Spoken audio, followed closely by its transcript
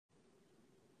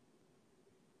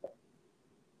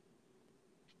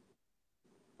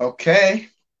Okay,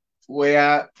 we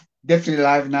are definitely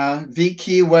live now.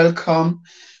 Vicky, welcome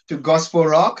to Gospel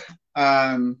Rock.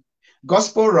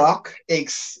 Gospel Rock,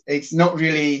 it's not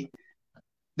really,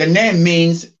 the name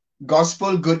means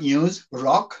gospel, good news,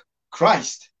 rock,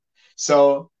 Christ.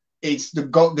 So it's the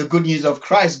good news of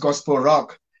Christ, Gospel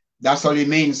Rock. That's all it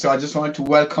means. So I just wanted to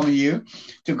welcome you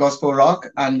to Gospel Rock.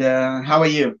 And how are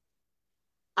you?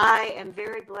 I am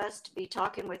very blessed to be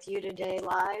talking with you today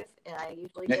live. I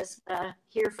usually just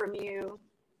hear from you,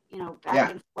 back Yeah,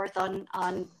 and forth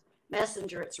on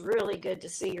Messenger. It's really good to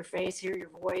see your face, hear your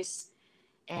voice,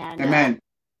 and amen.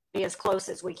 be as close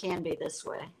as we can be this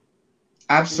way.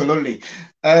 Absolutely.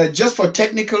 Just for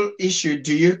technical issue,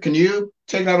 can you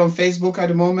take that on Facebook at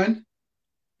the moment?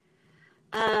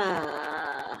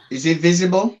 Uh, Is it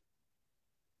visible?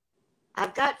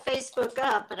 I've got Facebook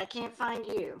up, but I can't find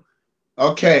you.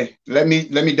 Okay, let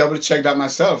me double check that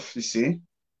myself. You see,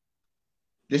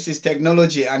 this is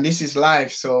technology and this is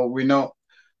live, so we're not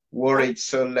worried.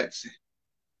 So let's see.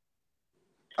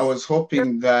 I was Here,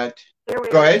 hoping that. here we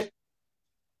Go are. ahead.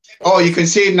 Oh, you can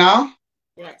see it now?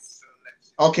 Yes.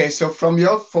 Okay, so from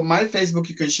my Facebook,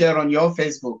 you can share on your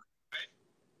Facebook.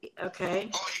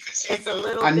 Okay. It's a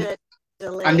little And bit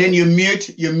and then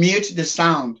delayed. you mute the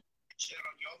sound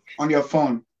on your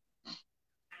phone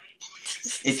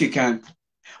if you can.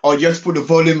 Or just put the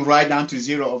volume right down to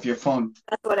zero of your phone.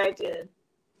 That's what I did.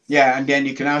 Yeah, and then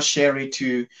you can now share it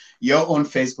to your own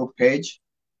Facebook page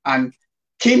and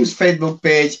Kim's Facebook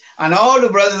page and all the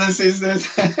brothers and sisters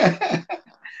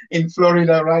in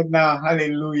Florida right now.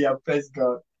 Hallelujah. Praise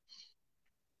God.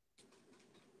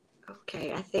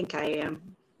 Okay, I think I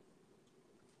am.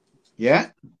 Yeah.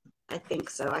 I think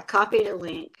so. I copied a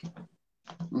link.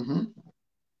 hmm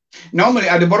Normally,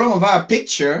 at the bottom of our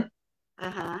picture,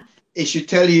 Uh-huh. it should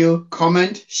tell you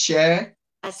comment, share,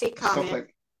 I see stuff comment.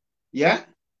 like. Yeah.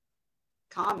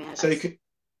 Comment. So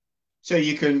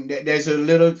there's a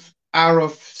little arrow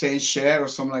saying share or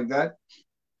something like that.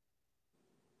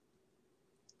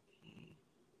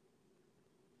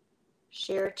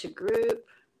 Share to group.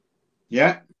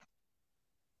 Yeah.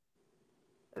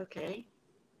 Okay.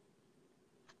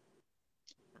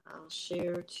 I'll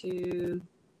share to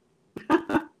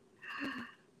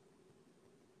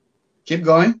Keep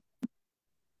going.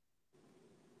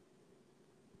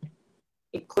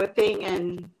 equipping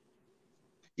and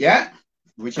Yeah.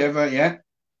 Whichever. Yeah.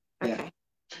 Yeah. okay.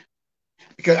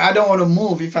 Because I don't want to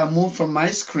move. If I move from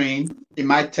my screen, it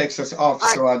might take us off. All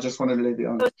right. So I just want to leave it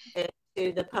on.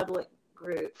 To the public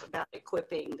group about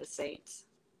equipping the saints.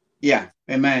 Yeah.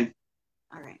 Amen.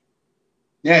 All right.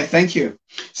 Yeah. Thank you.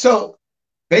 So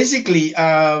basically,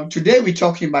 today we're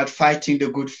talking about fighting the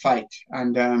good fight.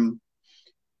 And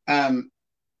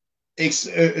it's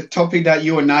a topic that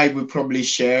you and I will probably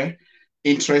share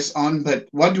interest on. But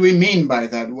what do we mean by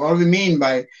that? What we mean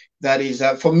by that is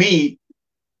that for me,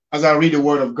 as I read the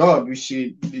Word of God, which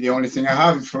is the only thing I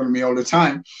have in front of me all the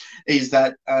time, is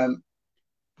that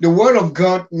the Word of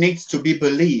God needs to be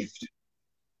believed.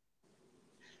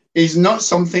 It's not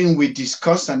something we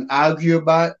discuss and argue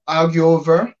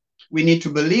over. We need to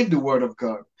believe the Word of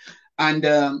God, and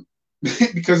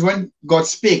because when God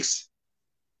speaks,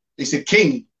 it's a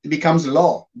king. It becomes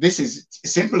law. This is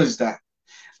as simple as that,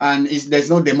 and there's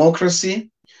no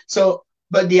democracy. So,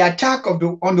 but the attack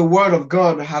on the Word of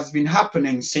God has been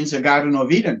happening since the Garden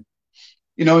of Eden.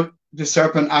 The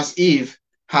serpent asked Eve,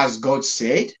 has God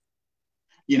said?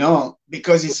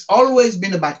 Because it's always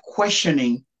been about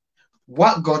questioning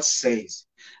what God says.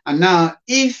 And now,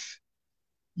 if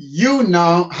you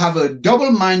now have a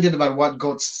double-minded about what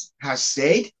God has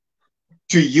said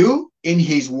to you in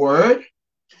his word,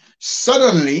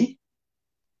 suddenly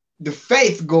the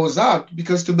faith goes out,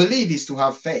 because to believe is to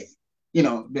have faith.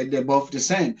 They're both the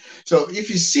same. So if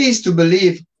you cease to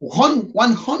believe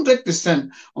 100%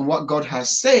 on what God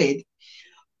has said,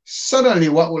 suddenly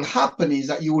what will happen is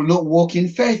that you will not walk in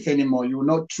faith anymore. You will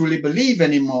not truly believe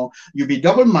anymore. You'll be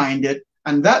double-minded,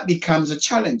 and that becomes a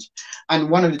challenge. And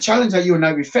one of the challenges that you and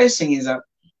I be facing is that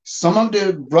some of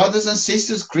the brothers and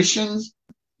sisters, Christians,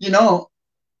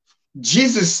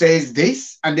 Jesus says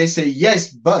this, and they say, yes,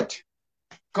 but.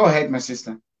 Go ahead, my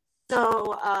sister.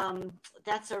 So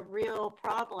that's a real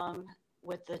problem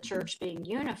with the church being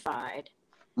unified.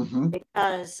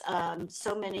 Because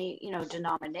so many,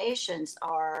 denominations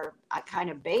are kind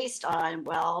of based on,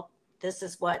 well, this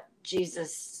is what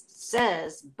Jesus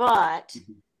says, but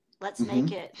let's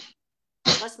make it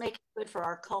good for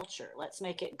our culture. Let's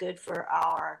make it good for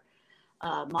our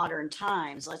modern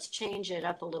times. Let's change it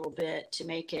up a little bit to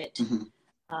make it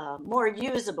more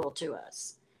usable to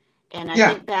us. And I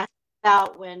think back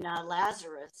about when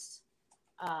Lazarus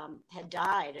had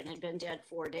died and had been dead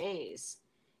 4 days.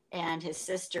 And his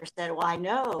sister said, well, I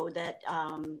know that,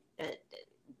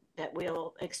 that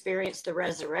we'll experience the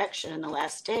resurrection in the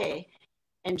last day.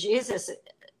 And Jesus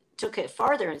took it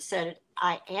farther and said,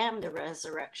 I am the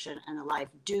resurrection and the life.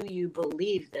 Do you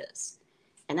believe this?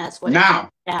 And that's what it comes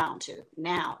down to.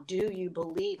 Now, do you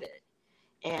believe it?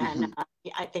 And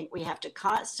I think we have to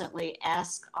constantly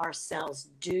ask ourselves,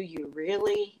 do you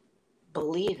really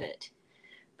believe it?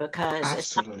 Because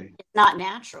it's not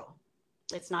natural.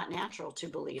 It's not natural to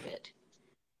believe it.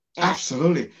 And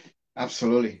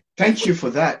absolutely. Thank you for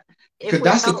that. Because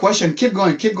that's the question. Keep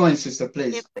going, sister,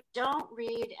 please. If we don't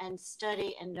read and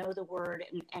study and know the word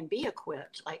and be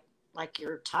equipped, like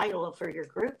your title for your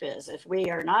group is, if we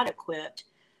are not equipped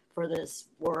for this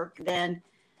work, then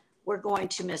we're going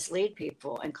to mislead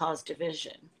people and cause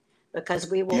division,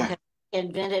 because we will have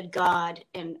invented God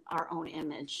in our own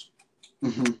image.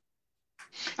 Mm-hmm.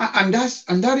 And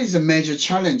that is a major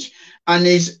challenge, and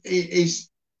it's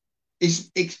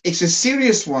a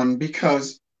serious one,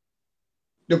 because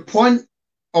the point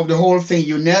of the whole thing,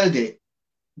 you nailed it.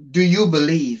 Do you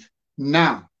believe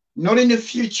now, not in the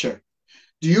future?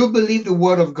 Do you believe the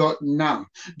word of God now?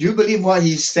 Do you believe what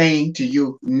he's saying to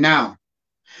you now?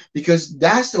 Because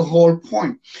that's the whole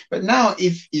point. But now,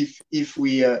 if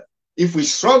we're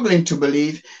struggling to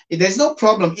believe, there's no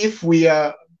problem if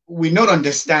we're not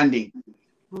understanding.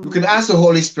 We could ask the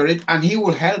Holy Spirit, and he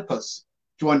will help us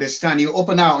to understand. He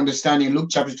opened our understanding in Luke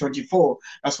chapter 24.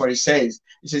 That's what it says.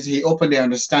 It says he opened their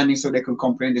understanding so they could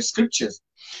comprehend the scriptures.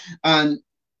 And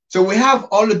so we have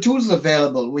all the tools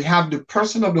available. We have the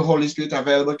person of the Holy Spirit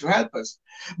available to help us.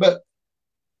 But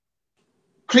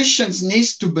Christians need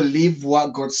to believe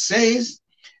what God says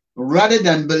rather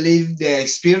than believe their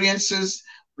experiences,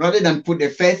 rather than put their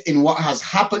faith in what has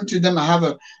happened to them. I have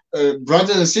a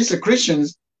brothers and sister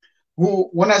Christians who,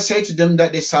 when I say to them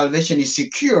that their salvation is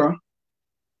secure,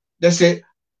 they say,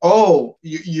 oh,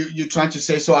 you're trying to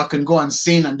say, so I can go and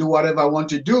sin and do whatever I want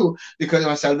to do because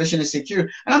my salvation is secure.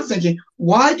 And I'm thinking,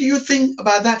 why do you think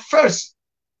about that first?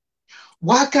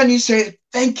 Why can't you say,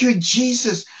 thank you,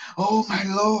 Jesus? Oh, my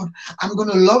Lord, I'm going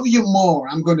to love you more.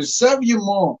 I'm going to serve you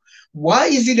more. Why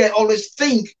is it that I always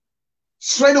think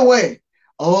straight away,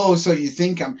 oh, so you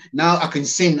think now I can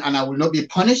sin and I will not be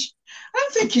punished?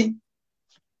 I'm thinking,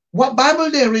 what Bible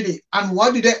they reading, and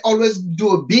why do they always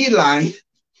do a beeline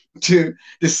to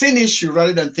the sin issue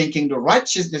rather than thinking the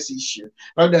righteousness issue,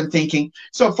 rather than thinking?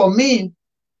 So for me,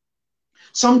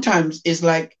 sometimes it's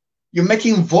like you're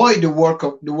making void the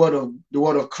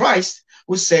word of Christ,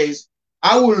 who says,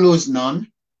 I will lose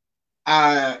none.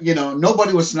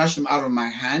 Nobody will snatch them out of my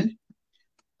hand.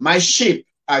 My sheep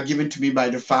are given to me by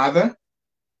the Father,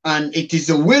 and it is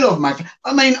the will of my Father.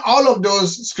 I mean, all of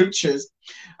those scriptures.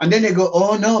 And then they go,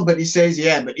 oh no, but he says,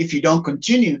 yeah, but if you don't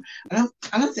continue. And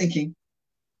I'm thinking,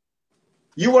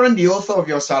 you weren't the author of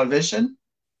your salvation.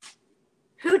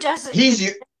 Who doesn't? He's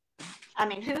you. I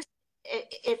mean,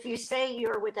 if you say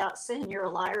you're without sin, you're a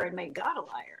liar and make God a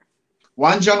liar.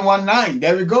 1 John 1:9.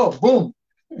 There we go. Boom.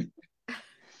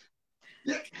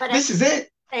 But this is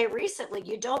it. Hey, recently,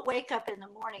 you don't wake up in the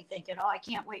morning thinking, oh, I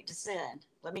can't wait to sin.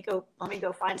 Let me go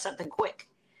find something quick.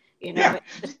 But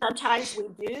sometimes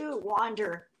we do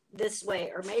wander this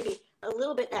way, or maybe a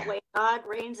little bit that way. God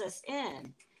reins us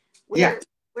in.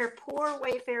 We're poor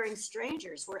wayfaring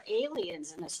strangers. We're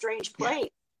aliens in a strange place.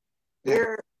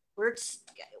 We're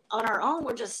on our own.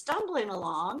 We're just stumbling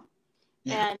along,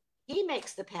 and he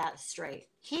makes the path straight.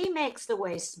 He makes the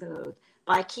way smooth.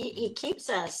 He keeps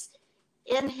us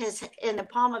in the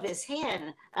palm of his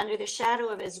hand, under the shadow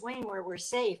of his wing, where we're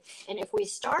safe. And if we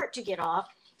start to get off,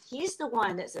 he's the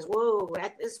one that says, whoa,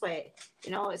 back this way.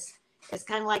 It's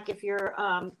kind of like if you're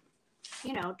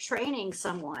training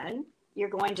someone, you're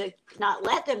going to not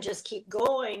let them just keep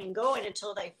going and going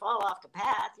until they fall off the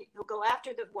path. You'll go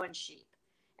after the one sheep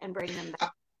and bring them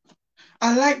back.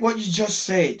 I like what you just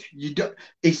said.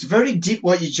 It's very deep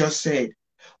what you just said.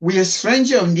 We are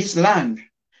stranger in this land.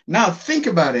 Now think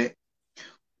about it.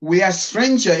 We are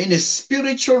stranger in a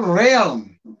spiritual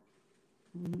realm.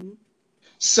 Mm-hmm.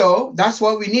 So that's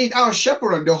why we need our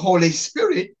shepherd, the Holy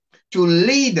Spirit, to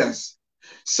lead us.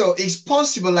 So it's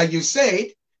possible, like you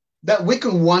said, that we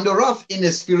can wander off in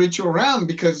the spiritual realm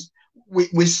because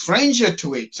we're stranger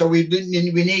to it. So we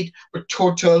need a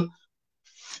total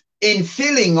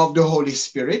infilling of the Holy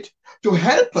Spirit to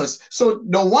help us. So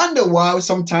no wonder why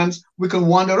sometimes we can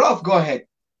wander off. Go ahead.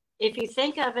 If you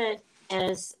think of it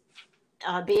as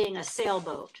being a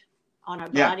sailboat on a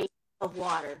body of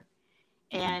water,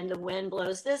 and the wind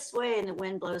blows this way and the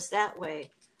wind blows that way.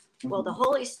 Well, the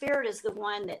Holy Spirit is the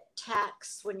one that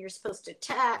tacks when you're supposed to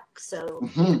tack. So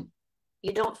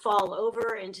You don't fall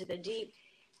over into the deep.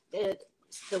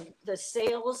 The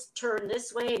sails turn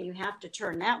this way and you have to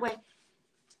turn that way.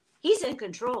 He's in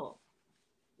control.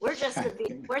 We're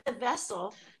the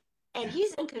vessel, and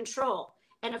he's in control.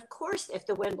 And of course, if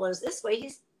the wind blows this way,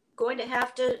 he's going to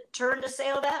have to turn the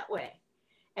sail that way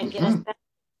and get us back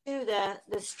to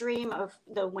the stream of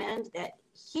the wind that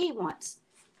he wants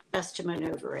us to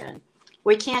maneuver in.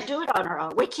 We can't do it on our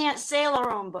own. We can't sail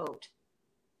our own boat.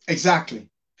 Exactly.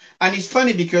 And it's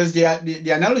funny because the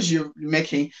analogy you're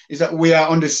making is that we are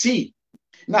on the sea.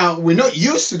 Now, we're not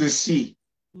used to the sea.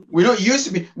 We're not used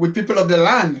to be with people of the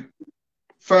land,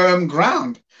 firm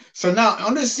ground. So now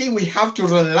on the sea, we have to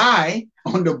rely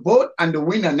on the boat and the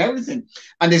wind and everything.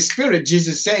 And the Spirit,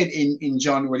 Jesus said in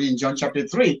John chapter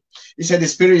 3, he said the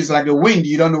Spirit is like the wind.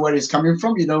 You don't know where it's coming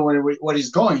from. You don't know where it's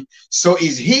going. So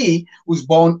is he who's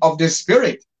born of the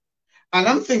Spirit. And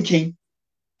I'm thinking,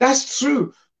 that's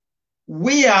true.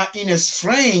 We are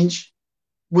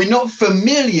we're not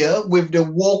familiar with the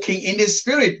walking in the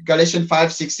Spirit. Galatians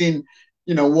 5:16,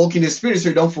 walk in the Spirit so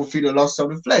you don't fulfill the lust of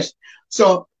the flesh.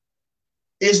 So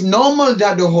it's normal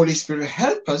that the Holy Spirit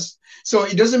help us. So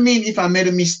it doesn't mean if I made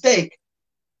a mistake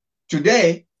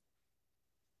today,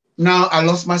 now I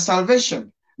lost my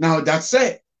salvation. Now that's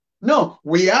it. No,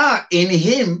 we are in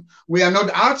him. We are not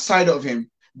outside of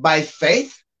him. By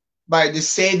faith, by the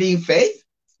saving faith,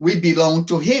 we belong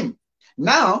to him.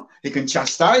 Now he can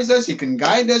chastise us, he can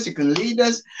guide us, he can lead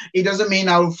us. It doesn't mean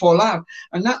I will fall out.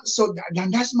 And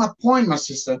that's my point, my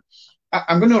sister.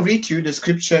 I'm going to read you the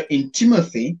scripture in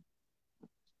Timothy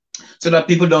so that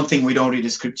people don't think we don't read the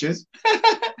scriptures.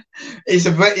 It's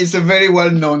a very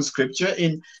well-known scripture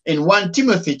in 1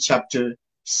 Timothy chapter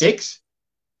 6.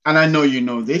 And I know you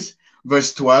know this,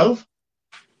 verse 12.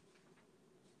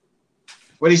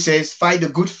 Where he says, fight the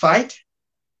good fight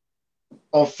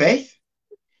of faith.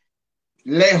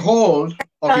 Lay hold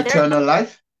of eternal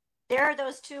life. There are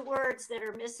those two words that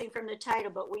are missing from the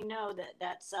title, but we know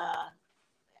that's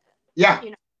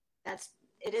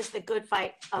it is the good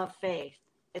fight of faith.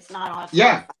 It's not off.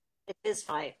 Yeah, it is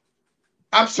fight.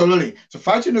 Absolutely. So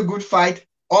fighting the good fight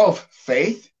of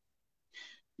faith.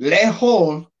 Lay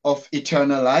hold of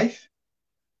eternal life,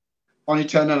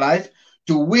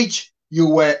 to which you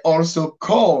were also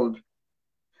called,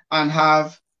 and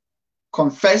have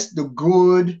confessed the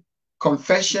good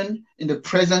confession in the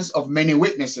presence of many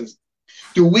witnesses,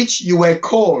 to which you were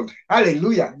called.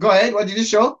 Hallelujah. Go ahead. What did you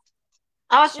show?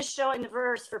 I was just showing the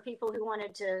verse for people who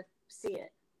wanted to see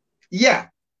it. Yeah.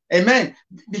 Amen.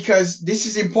 Because this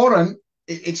is important.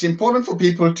 It's important for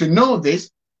people to know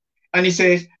this. And he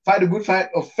says, fight the good fight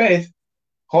of faith,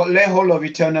 lay hold of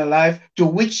eternal life, to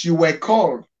which you were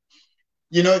called.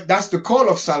 That's the call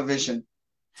of salvation.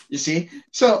 You see?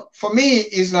 So for me,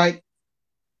 it's like,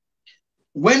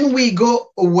 when we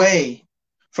go away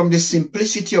from the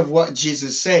simplicity of what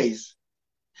Jesus says,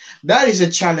 that is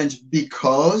a challenge,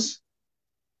 because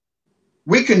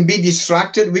we can be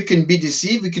distracted, we can be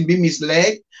deceived, we can be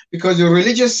misled, because the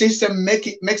religious system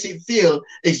makes it feel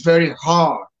it's very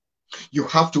hard. You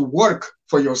have to work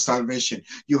for your salvation.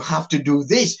 You have to do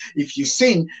this. If you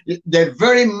sin, they're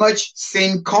very much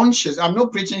sin conscious. I'm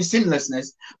not preaching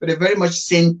sinlessness, but they're very much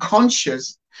sin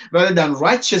conscious, rather than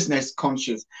righteousness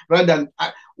conscious, rather than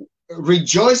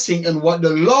rejoicing in what the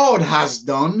Lord has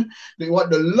done, what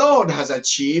the Lord has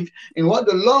achieved, and what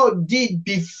the Lord did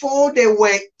before they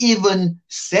were even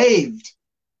saved.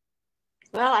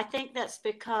 Well, I think that's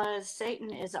because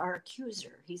Satan is our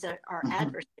accuser. He's our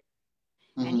adversary.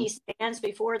 And he stands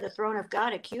before the throne of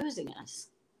God accusing us.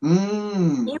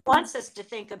 He wants us to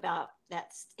think about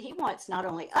that. He wants not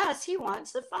only us, he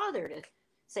wants the Father to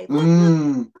say,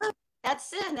 look, that's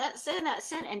sin, that's sin, that's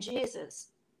sin. And Jesus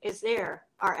is there,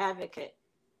 our advocate,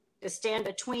 to stand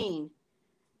between,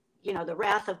 the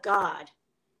wrath of God.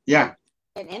 Yeah.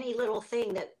 And any little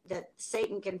thing that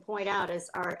Satan can point out as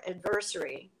our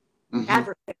adversary,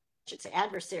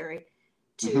 adversary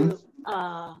to,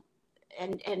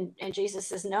 and Jesus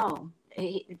says, no,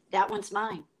 that one's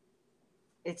mine.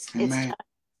 It's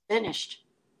finished.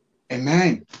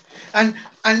 Amen. And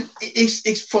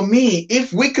it's for me,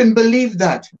 if we can believe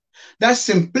that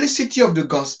simplicity of the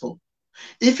gospel,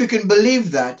 if we can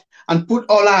believe that and put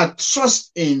all our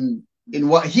trust in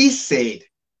what he said,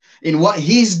 in what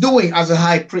he's doing as a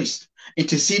high priest,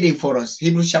 interceding for us,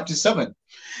 Hebrews chapter 7.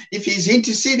 If he's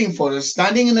interceding for us,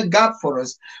 standing in the gap for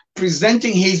us,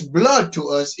 presenting his blood to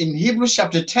us, in Hebrews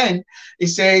chapter 10, it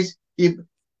says, with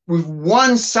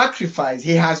one sacrifice,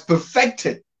 he has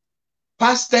perfected.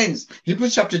 Past tense,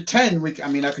 Hebrews chapter 10,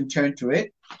 I can turn to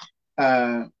it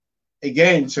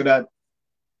again so that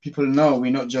people know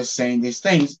we're not just saying these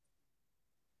things.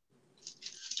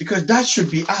 because that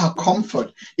should be our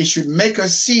comfort. It should make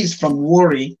us cease from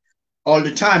worry all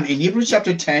the time. In Hebrews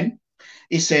chapter 10,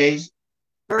 it says,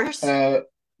 verse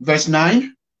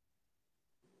 9.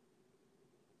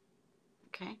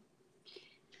 Okay.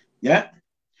 Yeah.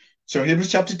 So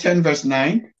Hebrews chapter 10, verse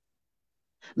 9.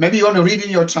 Maybe you want to read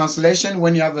in your translation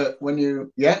when you have a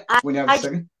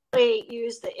second. I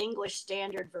use the English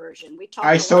Standard Version. We talk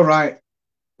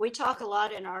We talk a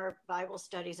lot in our Bible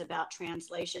studies about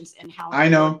translations and how I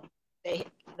know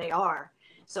they are.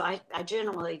 So I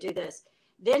generally do this.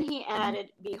 Then he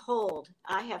added, "Behold,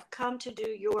 I have come to do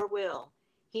your will."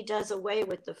 He does away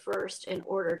with the first in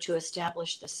order to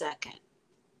establish the second.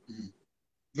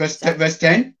 Verse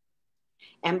 10.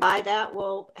 And by that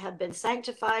will have been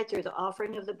sanctified through the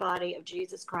offering of the body of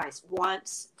Jesus Christ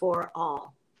once for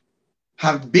all.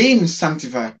 Have been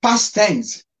sanctified. Past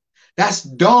tense. That's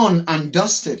done and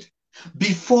dusted.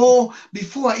 Before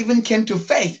I even came to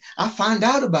faith, I found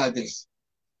out about this.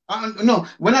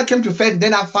 When I came to faith,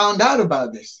 then I found out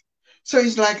about this. So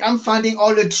it's like I'm finding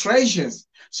all the treasures.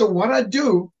 So what I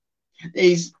do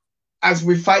is, as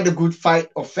we fight the good fight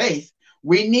of faith,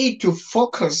 we need to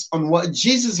focus on what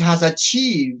Jesus has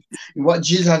achieved, what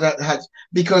Jesus has,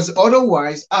 because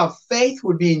otherwise our faith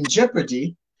would be in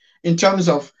jeopardy in terms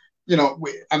of,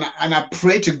 and I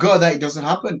pray to God that it doesn't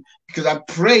happen, because I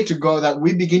pray to God that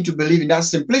we begin to believe in that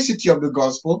simplicity of the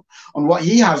gospel, on what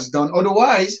he has done.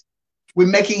 Otherwise, we're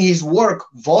making his work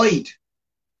void.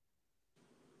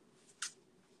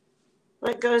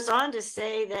 Well, it goes on to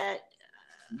say that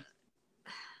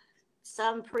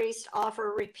some priests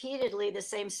offer repeatedly the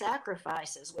same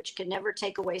sacrifices, which can never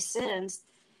take away sins.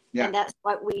 Yeah. And that's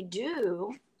what we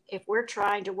do if we're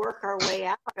trying to work our way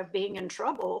out of being in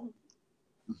trouble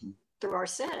through our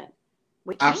sin.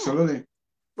 We can't. Absolutely.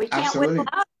 We can't wiggle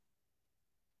out.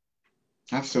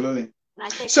 Absolutely. And I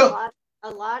think a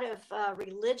lot of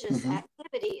religious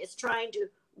activity is trying to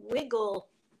wiggle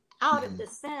out of the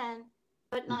sin,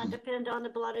 but not depend on the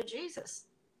blood of Jesus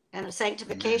and the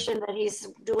sanctification that he's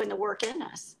doing the work in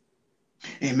us.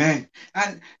 Amen.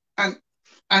 And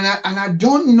I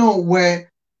don't know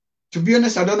where, to be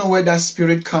honest, I don't know where that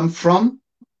spirit comes from,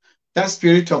 that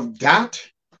spirit of doubt,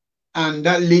 and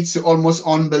that leads to almost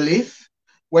unbelief,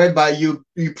 whereby you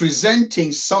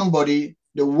presenting somebody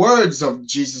the words of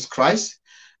Jesus Christ,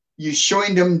 you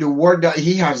showing them the work that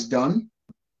he has done.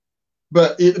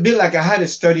 But it'd be like I had a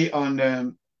study on,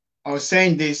 I was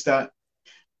saying this, that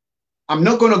I'm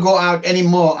not going to go out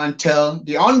anymore and tell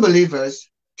the unbelievers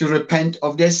to repent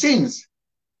of their sins.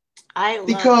 I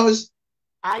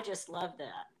just love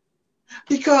that.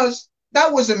 Because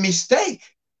that was a mistake.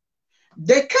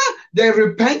 They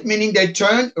repent, meaning they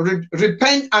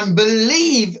repent and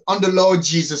believe on the Lord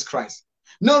Jesus Christ.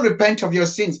 No, repent of your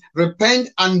sins. Repent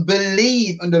and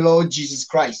believe on the Lord Jesus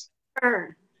Christ.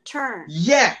 Turn.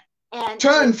 Yeah. And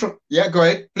turn from, go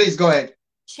ahead. Please go ahead.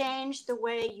 Change the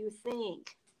way you think.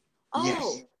 Oh,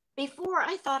 yes. Before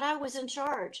I thought I was in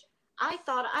charge. I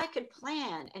thought I could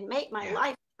plan and make my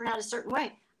life turn out a certain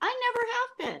way. I never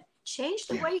have been. Change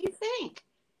the way you think.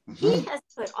 He has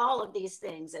put all of these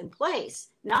things in place.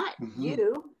 Not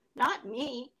you, not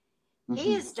me.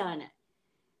 He has done it.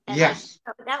 And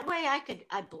that way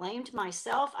I blamed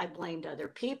myself. I blamed other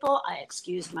people. I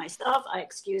excused myself. I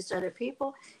excused other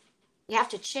people. You have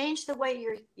to change the way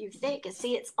you think and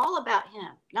see it's all about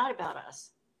him, not about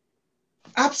us.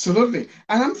 Absolutely.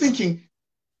 And I'm thinking,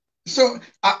 so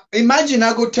imagine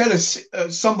I go tell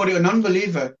somebody, an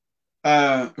unbeliever,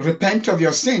 repent of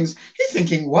your sins. He's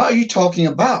thinking, what are you talking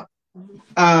about?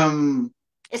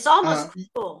 It's almost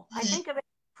cruel. I think of it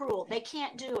as cruel. They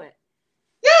can't do it.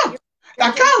 Yeah.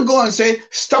 I can't go and say,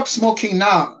 stop smoking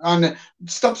now. And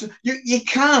stop. You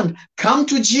can't. Come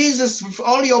to Jesus with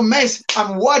all your mess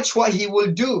and watch what he will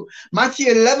do.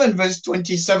 Matthew 11, verse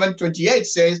 27, 28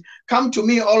 says, come to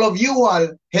me, all of you who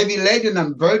are heavy laden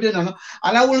and burdened, and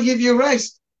I will give you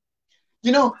rest.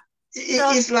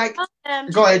 It's like,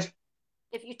 go ahead.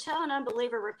 If you tell an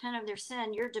unbeliever repent of their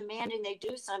sin, you're demanding they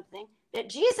do something that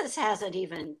Jesus hasn't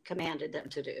even commanded them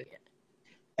to do yet.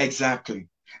 Exactly.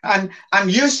 And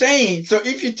you're saying, so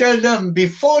if you tell them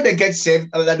before they get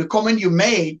saved, like the comment you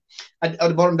made at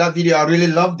the bottom of that video, I really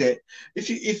loved it.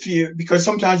 If you because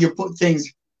sometimes you put things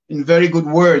in very good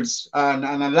words, and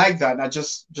I like that.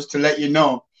 Just to let you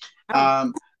know,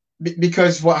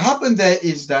 because what happened there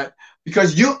is that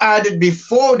because you added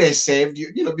before they saved,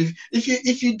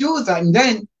 if you do that, and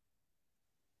then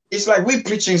it's like we're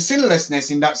preaching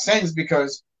sinlessness in that sense,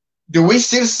 because do we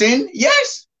still sin?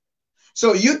 Yes.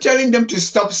 So you telling them to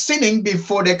stop sinning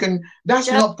before they can,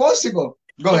 that's not possible.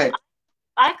 Go ahead.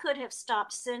 I could have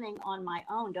stopped sinning on my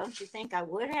own. Don't you think I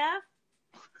would have?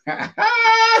 I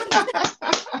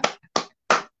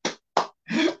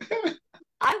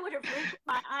would have wrinkled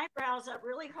my eyebrows up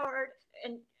really hard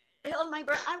and held my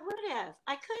breath. I would have.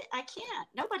 I can't.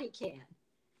 Nobody can.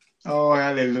 Oh,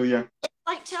 hallelujah. It's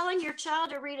like telling your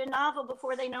child to read a novel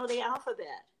before they know the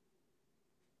alphabet.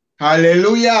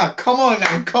 Hallelujah. Come on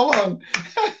now. Come on.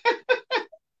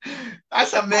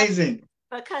 That's amazing.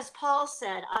 Because Paul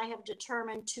said, I have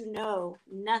determined to know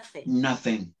nothing.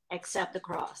 Nothing. Except the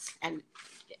cross and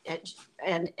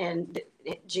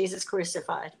Jesus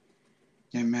crucified.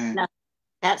 Amen. Nothing.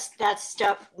 That's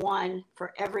step one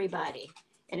for everybody.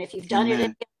 And if you've done it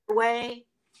in a way,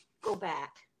 go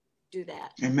back. Do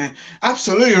that. Amen.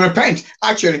 Absolutely. Repent.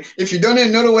 Actually, if you don't know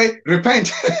another way,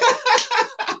 repent.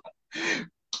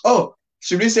 Oh,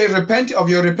 should we say repent of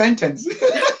your repentance?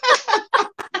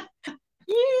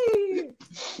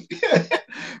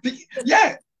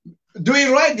 Yeah. Do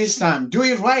it right this time. Do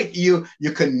it right. You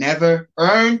can never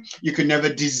earn. You can never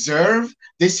deserve.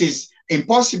 This is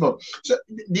impossible. So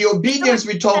the obedience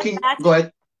we're talking. Go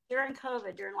ahead. During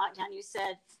COVID, during lockdown, you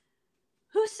said,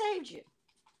 who saved you?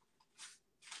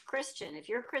 Christian, if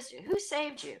you're a Christian, who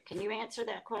saved you? Can you answer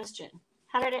that question?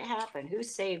 How did it happen? Who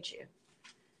saved you?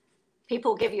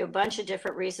 People give you a bunch of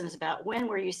different reasons about when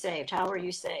were you saved? How were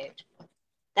you saved?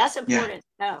 That's important.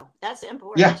 Yeah. No, that's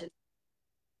important. Yeah.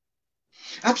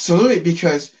 Absolutely,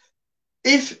 because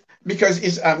it's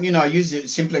I use a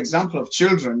simple example of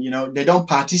children. They don't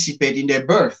participate in their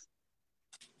birth.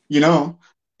 So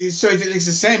it's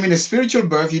the same in a spiritual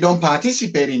birth. You don't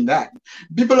participate in that.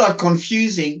 People are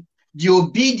confusing the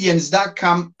obedience that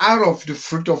come out of the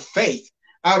fruit of faith,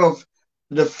 out of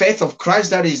the faith of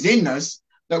Christ that is in us,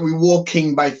 that we're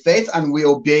walking by faith and we're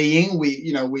obeying,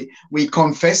 we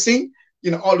confessing,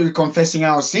 always confessing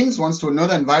our sins one to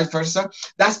another and vice versa.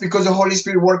 That's because the Holy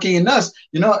Spirit working in us.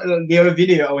 The other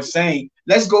video I was saying,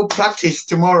 let's go practice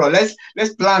tomorrow.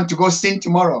 Let's plan to go sin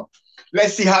tomorrow.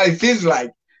 Let's see how it feels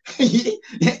like.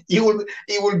 It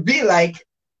will be like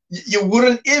you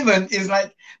wouldn't even, it's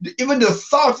like even the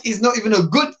thought is not even a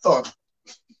good thought.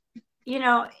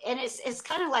 And it's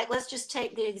kind of like, let's just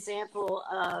take the example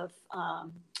of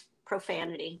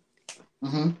profanity.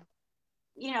 Mm-hmm.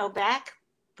 Back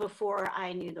before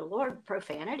I knew the Lord,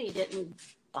 profanity didn't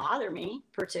bother me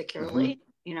particularly.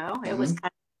 Mm-hmm. It was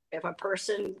kind of, if a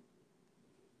person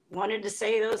wanted to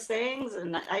say those things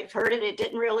and I've heard it, it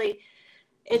didn't really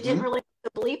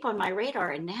bleep on my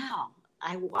radar. And now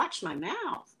I watch my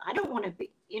mouth. I don't want to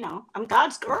be, I'm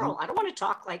God's girl. Mm-hmm. I don't want to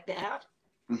talk like that.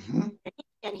 Mm-hmm.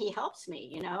 And he helps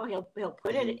me, he'll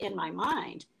put it in my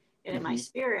mind and in my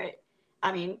spirit.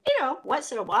 I mean,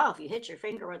 once in a while, if you hit your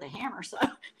finger with a hammer, so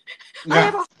I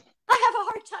have a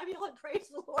hard time yelling praise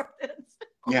the Lord.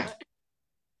 Yeah.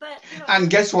 But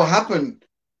and guess what happened?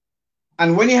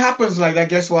 And when it happens like that,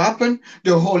 guess what happened?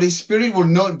 The Holy Spirit will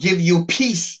not give you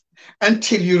peace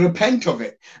until you repent of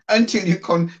it. Until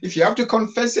if you have to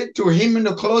confess it to him in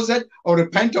the closet or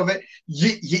repent of it,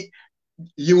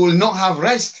 you will not have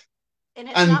rest.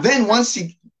 And then once you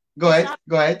go ahead.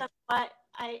 But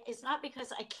it's not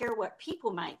because I care what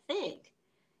people might think.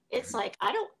 It's like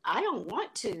I don't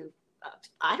want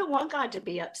God to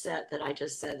be upset that I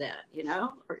just said that,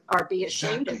 or be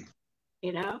ashamed of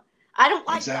it, I don't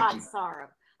like God's sorrow.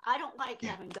 I don't like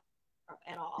having God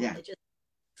at all. Yeah.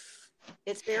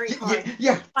 It's very hard.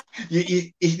 Yeah.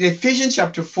 Ephesians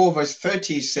chapter 4 verse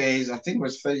 30 says, I think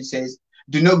verse 30 says,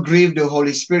 do not grieve the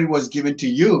Holy Spirit was given to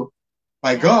you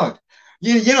by God.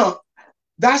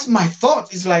 That's my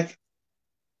thought. It's like,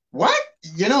 what?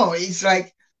 It's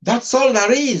like, that's all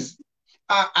there is.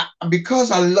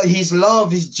 Because his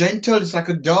love is gentle. It's like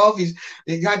a dove. He's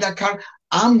got that car.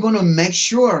 I'm going to make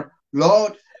sure,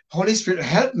 Lord, Holy Spirit,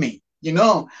 help me,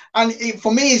 And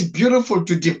for me, it's beautiful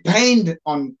to depend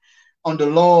on the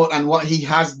Lord and what he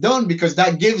has done, because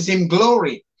that gives him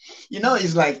glory.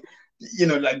 It's like,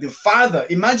 like the father.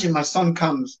 Imagine my son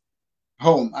comes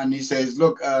home and he says,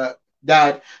 look,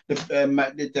 Dad,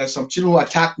 there's some children who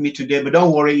attacked me today, but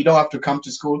don't worry, you don't have to come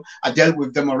to school. I dealt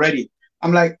with them already.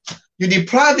 I'm like, you're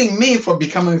depriving me from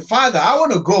becoming a father. I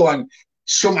want to go and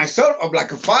show myself up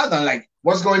like a father. And like,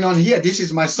 what's going on here? This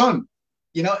is my son.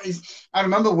 I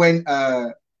remember when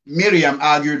Miriam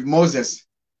argued with Moses,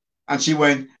 and she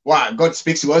went, wow, God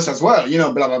speaks to us as well,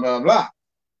 blah, blah, blah, blah.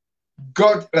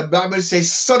 God, the Bible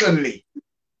says, suddenly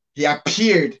he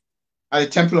appeared at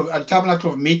the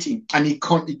tabernacle of meeting, and he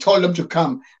told them to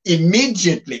come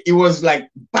immediately. It was like,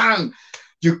 bang,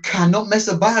 you cannot mess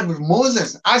about with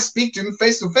Moses. I speak to him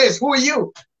face to face. Who are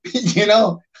you?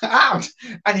 Out.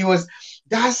 And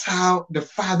that's how the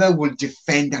Father will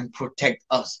defend and protect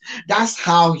us. That's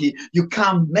how you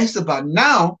can't mess about.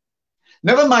 Now,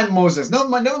 Never mind Moses. Never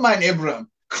mind Abraham.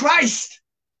 Christ,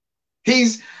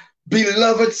 his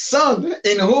beloved son,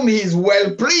 in whom he is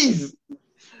well pleased.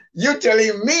 You're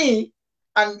telling me,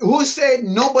 and who said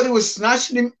nobody was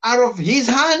snatching him out of his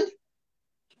hand?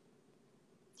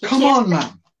 Come on,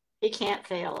 man. He can't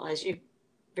fail, as you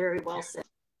very well said.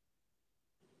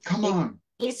 Come on.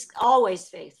 He's always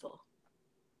faithful.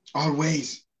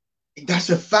 Always. That's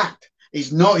a fact.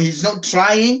 He's not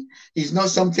trying. He's not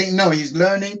something. No, he's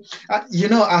learning. You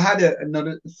know, I had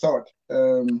another thought.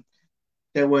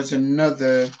 There was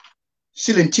another,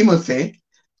 still in Timothy,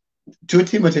 2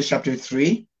 Timothy chapter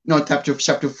 3, no,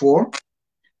 chapter 4.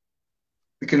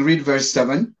 We can read verse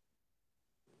 7.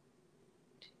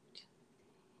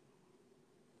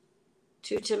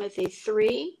 2 Timothy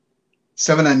 3.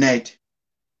 7 and 8.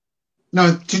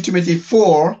 No, 2 Timothy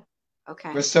 4,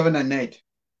 okay. Verse 7 and 8.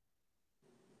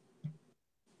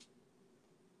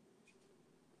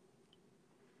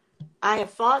 I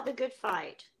have fought the good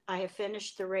fight. I have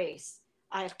finished the race.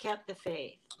 I have kept the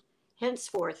faith.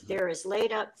 Henceforth there is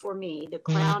laid up for me the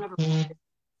crown of righteousness,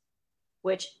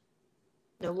 which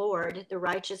the Lord, the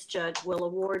righteous judge, will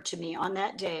award to me on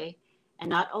that day, and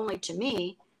not only to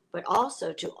me, but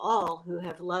also to all who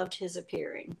have loved his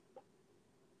appearing.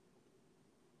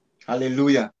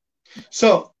 Hallelujah.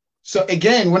 So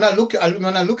again, when I look at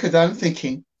that, I'm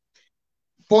thinking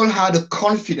Paul had a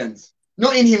confidence,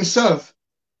 not in himself.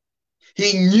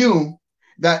 He knew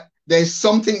that there's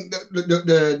something,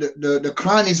 the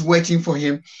crown is waiting for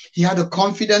him. He had a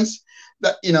confidence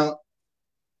that, you know,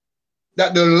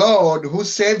 that the Lord who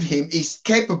saved him is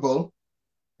capable,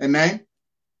 amen,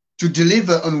 to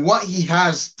deliver on what he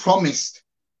has promised.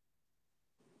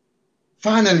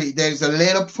 Finally, there is a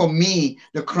laid up for me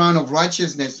the crown of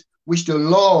righteousness, which the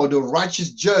Lord, the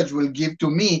righteous judge, will give to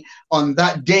me on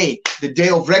that day, the day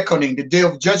of reckoning, the day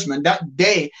of judgment, that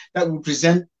day that we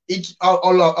present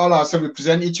all ourselves, we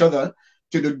present each other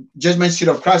to the judgment seat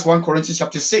of Christ, 1 Corinthians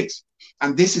chapter 6.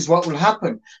 And this is what will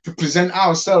happen, to present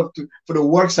ourselves for the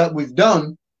works that we've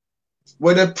done,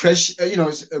 whether precious, you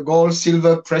know, gold,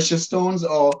 silver, precious stones,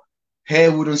 or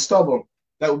hair, wood, and stubble.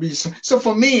 That would be so.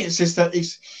 For me, sister,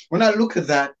 it's when I look at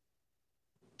that,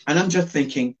 and I'm just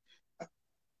thinking,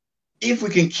 if we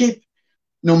can keep,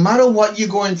 no matter what you're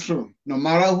going through, no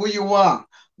matter who you are,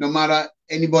 no matter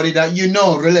anybody that you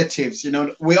know, relatives, you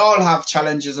know, we all have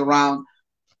challenges around.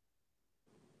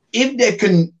 If they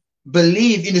can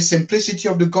believe in the simplicity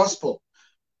of the gospel,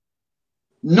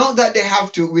 not that they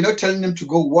have to, we're not telling them to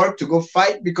go work, to go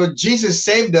fight, because Jesus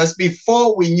saved us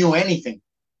before we knew anything.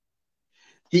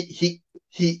 He's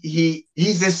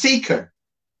a seeker.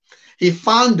 He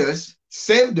found us,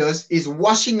 saved us, he's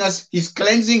washing us, he's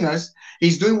cleansing us,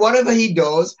 he's doing whatever he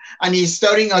does, and he's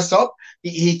stirring us up.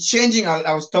 He's changing,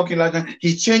 I was talking like that,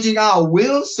 he's changing our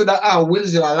wills so that our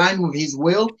wills are aligned with his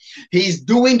will. He's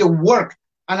doing the work.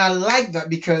 And I like that,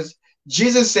 because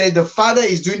Jesus said the Father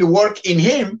is doing the work in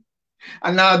him,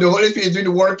 and now the Holy Spirit is doing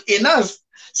the work in us.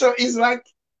 So it's like,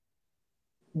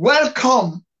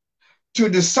 welcome to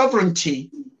the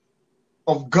sovereignty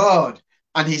of God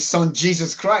and his son,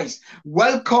 Jesus Christ.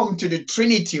 Welcome to the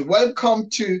Trinity. Welcome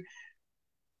to,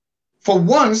 for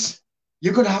once,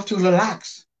 you're going to have to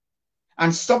relax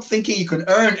and stop thinking you can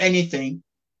earn anything.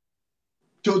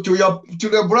 To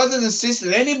your brothers and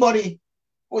sisters, anybody,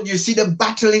 when you see them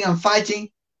battling and fighting,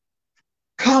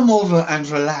 come over and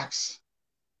relax.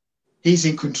 He's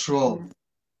in control.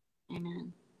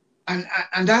 Amen.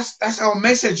 And that's our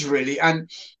message, really.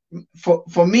 And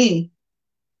for me,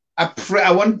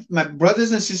 I want my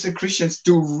brothers and sisters Christians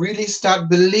to really start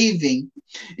believing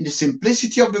in the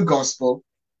simplicity of the gospel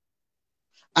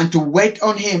and to wait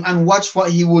on him and watch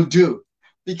what he will do,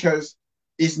 because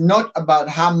it's not about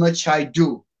how much I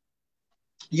do.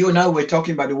 You and I were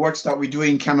talking about the works that we do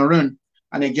in Cameroon,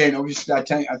 and again, obviously, I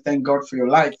thank God for your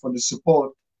life, for the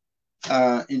support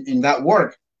in that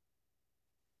work.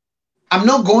 I'm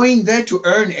not going there to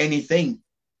earn anything.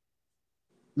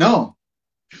 No,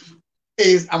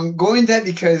 I'm going there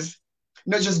because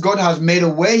not just God has made a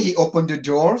way, he opened the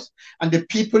doors, and the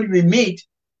people we meet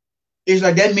is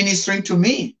like they're ministering to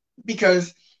me,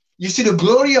 because you see the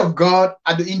glory of God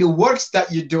in the works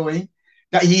that you're doing,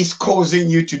 that he's causing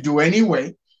you to do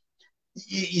anyway.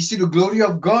 You see the glory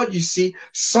of God. You see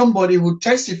somebody who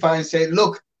testify and say,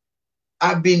 look,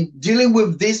 I've been dealing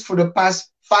with this for the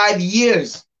past 5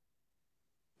 years.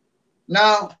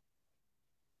 Now,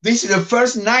 this is the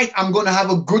first night I'm going to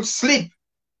have a good sleep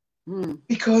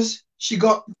because she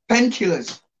got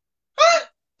painkillers.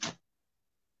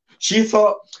 She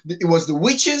thought it was the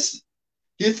witches.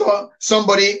 He thought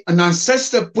an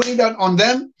ancestor put it on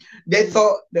them. They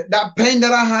thought that pain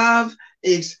that I have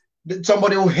is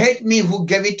somebody who hate me, who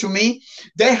gave it to me.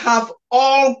 They have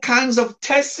all kinds of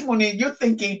testimony. You're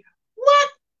thinking, what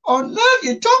on earth are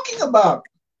you talking about?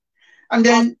 And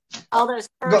then all those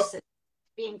curses,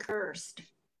 being cursed.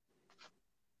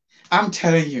 I'm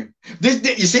telling you,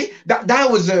 you see, that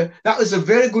was a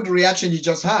very good reaction you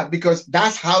just had, because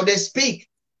that's how they speak.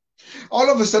 All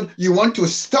of a sudden, you want to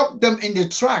stop them in their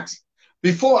tracks.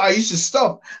 Before, I used to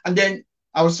stop, and then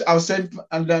I was saying,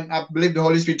 and then I believe the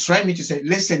Holy Spirit trained me to say,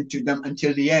 listen to them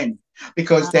until the end,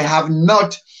 because they have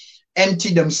not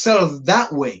emptied themselves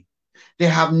that way. They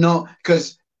have not,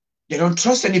 because they don't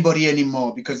trust anybody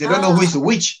anymore, because they don't know who is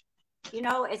which. You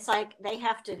know, it's like they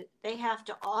have to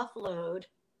offload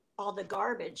all the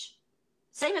garbage,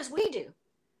 same as we do.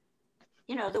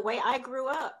 You know, the way I grew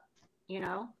up, you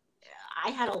know, I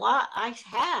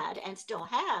had and still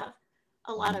have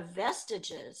a lot of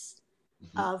vestiges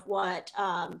of what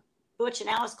Butch and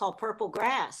Alice call purple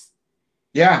grass.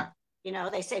 Yeah. You know,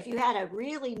 they say if you had a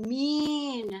really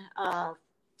mean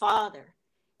father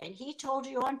and he told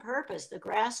you on purpose the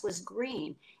grass was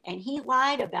green and he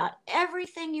lied about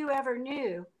everything you ever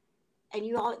knew, and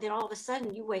then all of a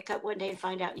sudden you wake up one day and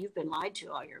find out you've been lied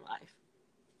to all your life.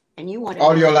 And you want to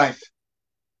all your life.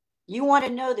 You want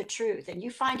to know the truth, and you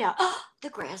find out, oh, the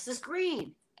grass is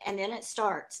green. And then it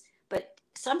starts. But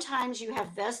sometimes you have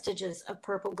vestiges of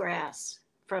purple grass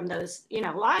from those, you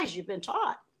know, lies you've been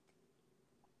taught.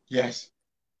 Yes,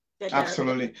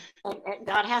 absolutely. And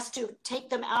God has to take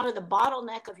them out of the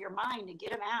bottleneck of your mind and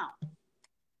get them out.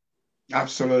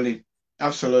 Absolutely.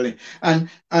 Absolutely. And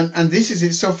this is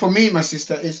it. So for me, my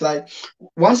sister, it's like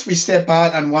once we step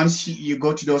out and once you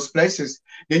go to those places,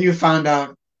 then you find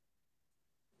out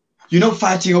you're not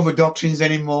fighting over doctrines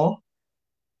anymore.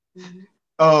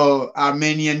 Oh,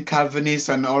 Armenian Calvinists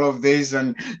and all of this,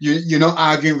 and you're not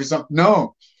arguing with some.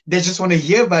 No, they just want to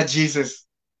hear about Jesus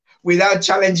without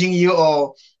challenging you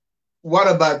or what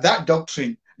about that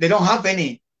doctrine? They don't have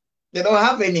any. They don't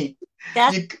have any.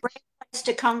 That's a great place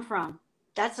to come from.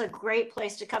 That's a great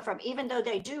place to come from, even though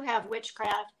they do have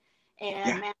witchcraft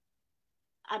and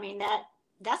I mean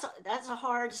that's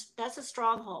a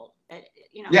stronghold,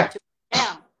 you know, to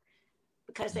down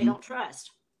because they don't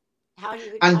trust. How do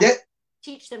you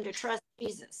teach them to trust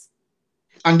Jesus?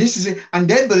 And this is it. And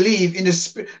they believe in the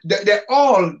spirit. They're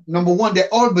all, number one, they're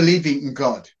all believing in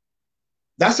God.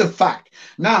 That's a fact.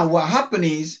 Now, what happened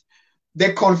is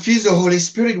they confuse the Holy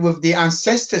Spirit with the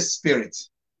ancestor spirits.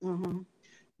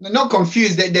 They're not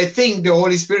confused. They think the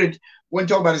Holy Spirit, when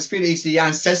talk about the Spirit, is the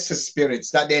ancestor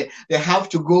spirits, that they have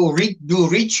to go do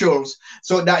rituals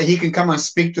so that he can come and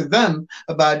speak to them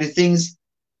about the things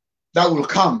that will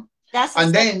come. That's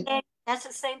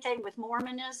the same thing with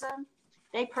Mormonism.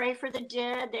 They pray for the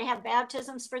dead. They have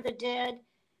baptisms for the dead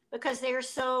because they are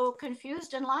so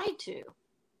confused and lied to.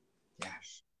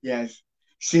 Yes. Yes.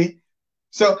 See?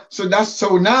 So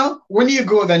now when you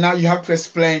go there, now you have to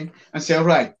explain and say, all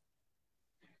right,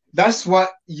 that's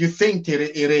what you think it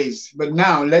is. But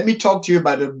now let me talk to you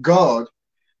about a God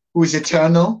who is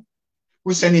eternal,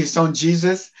 who sent his son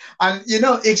Jesus. And, you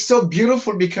know, it's so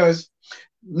beautiful because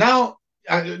now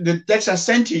the text I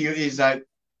sent to you is that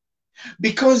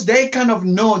because they kind of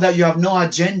know that you have no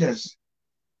agendas.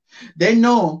 They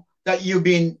know that you've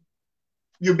been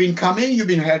coming, you've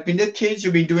been helping the kids,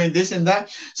 you've been doing this and that.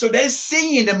 So they're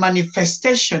seeing the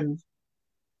manifestation.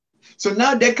 So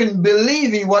now they can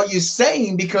believe in what you're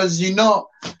saying because you're not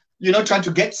trying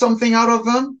to get something out of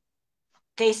them.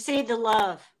 They see the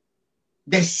love.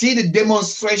 They see the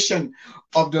demonstration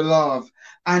of the love.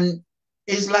 And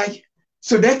it's like,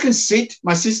 so they can sit,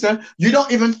 my sister, you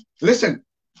don't even, listen,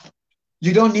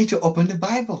 you don't need to open the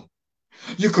Bible.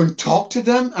 You can talk to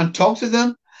them.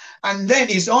 And then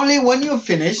it's only when you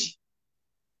finish,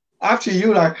 after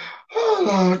you like, oh,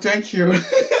 Lord, thank you.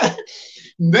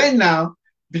 Then now,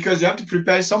 because you have to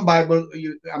prepare some Bible,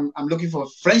 I'm looking for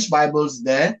French Bibles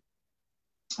there.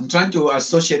 I'm trying to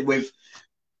associate with,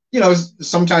 you know,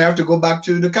 sometimes you have to go back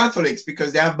to the Catholics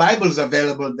because they have Bibles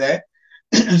available there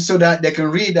so that they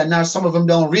can read. And now some of them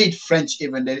don't read French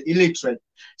even, they're illiterate.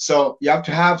 So you have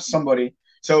to have somebody.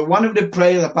 So one of the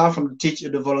prayers, apart from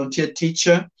the volunteer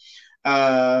teacher,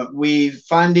 we're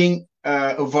finding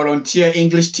a volunteer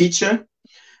English teacher,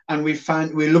 and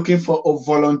we're looking for a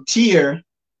volunteer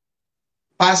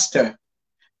pastor,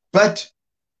 but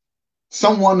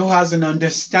someone who has an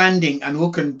understanding and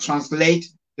who can translate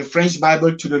the French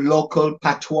Bible to the local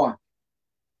patois.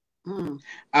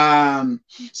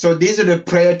 So these are the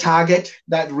prayer target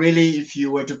that really, if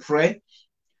you were to pray.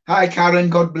 Hi,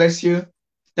 Karen, God bless you.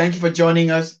 Thank you for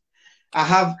joining us. I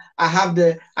have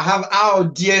our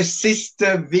dear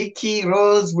sister Vicky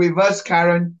Rose with us,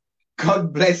 Karen.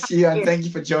 God bless you, and thank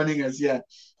you for joining us. Yeah.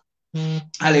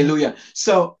 Hallelujah.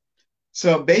 So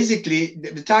basically,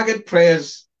 the target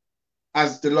prayers,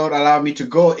 as the Lord allowed me to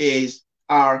go,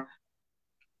 are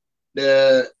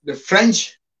the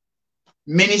French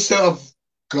minister of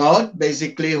God,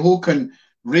 basically, who can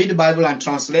read the Bible and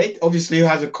translate. Obviously, who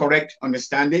has a correct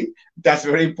understanding. That's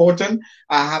very important.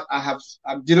 I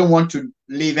didn't want to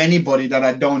leave anybody that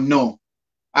I don't know.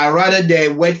 I rather they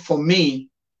wait for me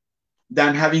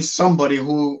than having somebody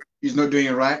who is not doing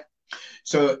it right.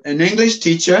 So an English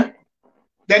teacher,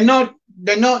 they're not.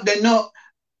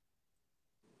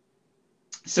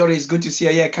 Sorry, it's good to see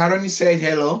her. Yeah, Karen said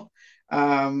hello.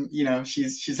 You know,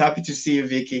 she's happy to see you,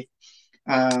 Vicky.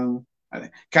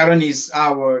 Karen is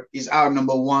our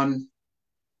number one.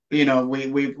 You know,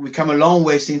 we come a long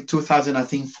way since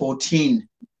 2014.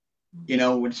 You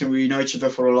know, we know each other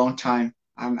for a long time.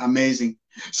 Amazing.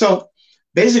 So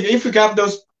basically, if we have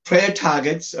those prayer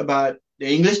targets about the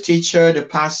English teacher, the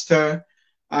pastor,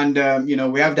 and you know,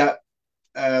 we have that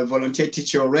volunteer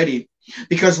teacher already.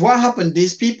 Because what happened,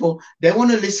 these people, they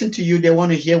want to listen to you, they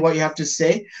want to hear what you have to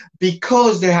say,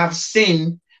 because they have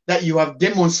seen that you have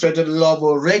demonstrated love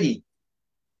already.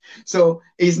 So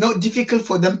it's not difficult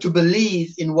for them to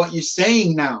believe in what you're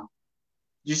saying now.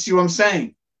 You see what I'm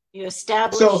saying? You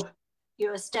establish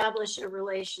a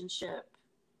relationship.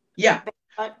 Yeah.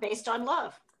 Based on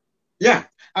love. Yeah.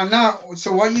 And now,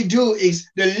 so what you do is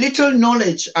the little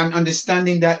knowledge and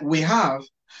understanding that we have,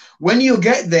 when you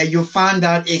get there, you find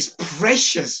out it's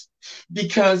precious,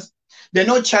 because they're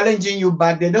not challenging you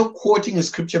back. They're not quoting a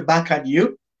scripture back at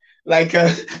you. Like,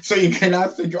 so you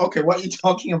cannot think, okay, what are you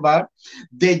talking about?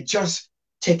 They're just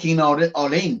taking it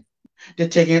all in. They're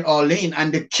taking it all in.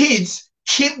 And the kids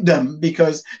keep them,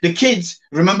 because the kids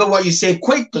remember what you say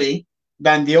quickly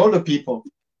than the older people.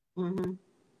 Mm-hmm.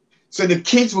 So the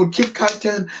kids will keep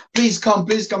telling, please come.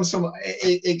 So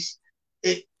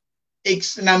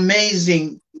it's an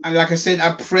amazing, and like I said,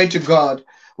 I pray to God,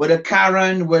 whether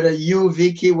Karen, whether you,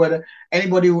 Vicky, whether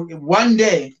anybody, one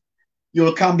day you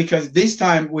will come, because this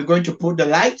time we're going to put the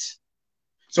lights.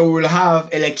 So we will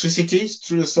have electricity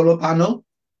through the solar panel.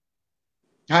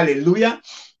 Hallelujah.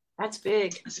 That's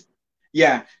big.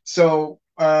 Yeah. So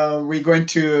we're going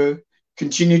to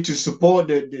continue to support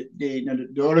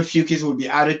the other few kids will be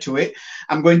added to it.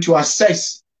 I'm going to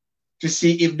assess to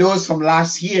see if those from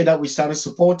last year that we started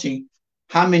supporting,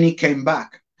 how many came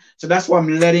back. So that's why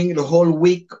I'm letting the whole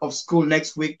week of school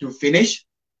next week to finish.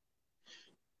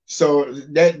 So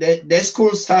their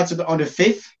school starts on the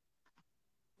 5th.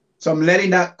 So I'm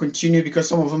letting that continue, because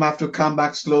some of them have to come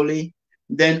back slowly.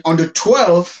 Then on the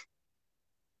 12th,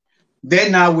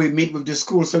 then now we meet with the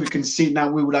school, so we can see, now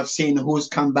we would have seen who's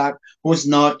come back, who's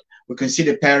not. We can see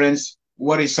the parents,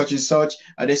 what is such and such,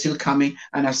 are they still coming,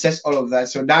 and assess all of that.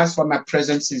 So that's why my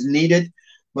presence is needed,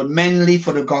 but mainly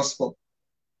for the gospel.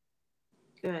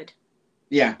 Good.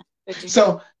 Yeah.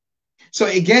 So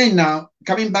again, now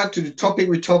coming back to the topic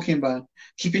we're talking about,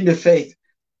 keeping the faith.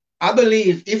 I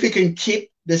believe if we can keep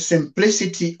the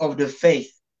simplicity of the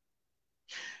faith,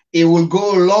 it will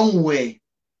go a long way.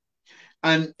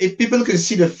 And if people can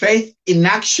see the faith in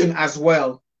action as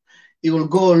well, it will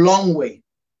go a long way.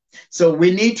 So we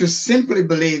need to simply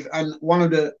believe. And one of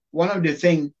the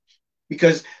things,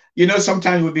 because you know,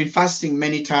 sometimes we've been fasting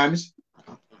many times,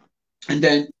 and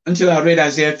then until I read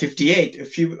Isaiah 58 a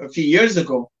few years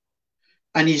ago,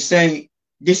 and he's saying,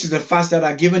 this is the fast that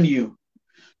I've given you,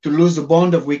 to lose the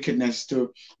bond of wickedness,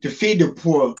 to feed the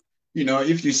poor. You know,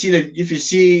 if you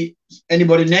see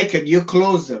anybody naked, you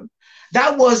clothe them.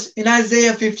 That was in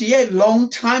Isaiah 58, long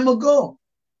time ago.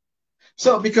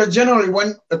 So, because generally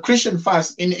when a Christian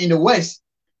fasts in the West,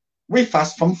 we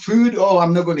fast from food. Oh,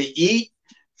 I'm not going to eat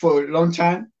for a long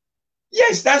time.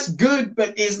 Yes, that's good,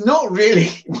 but it's not really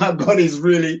what God is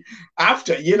really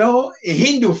after. You know, a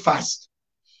Hindu fast,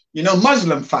 you know,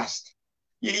 Muslim fast.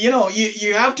 You know,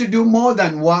 you have to do more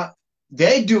than what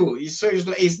they do. So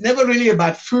it's never really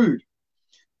about food.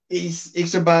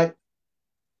 It's about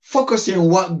focusing on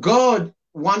what God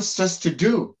wants us to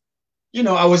do. You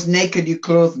know, I was naked, you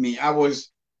clothed me. I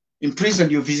was in prison,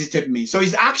 you visited me. So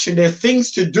it's action. There are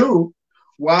things to do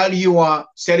while you are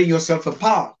setting yourself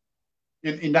apart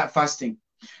in that fasting.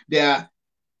 There are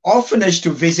orphanage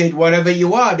to visit wherever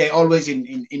you are. They're always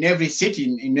in every city,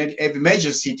 in every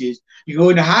major cities. You go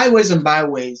in the highways and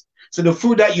byways. So the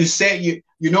food that you say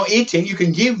you're not eating, you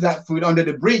can give that food under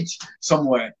the bridge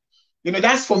somewhere. You know,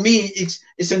 that's, for me,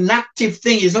 it's an active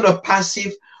thing. It's not a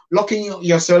passive, locking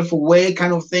yourself away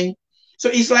kind of thing. So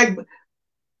it's like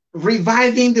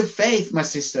reviving the faith, my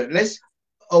sister. Let's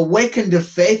awaken the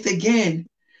faith again,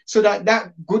 so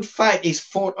that good fight is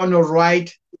fought on the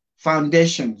right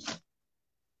foundations.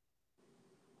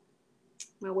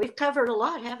 Well, we've covered a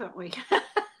lot, haven't we?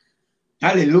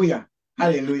 Hallelujah.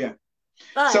 Hallelujah.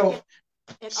 But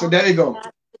so there you go.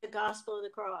 The gospel of the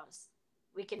cross.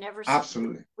 We can never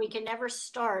absolutely. We can never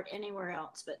start anywhere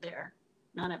else but there.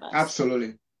 None of us.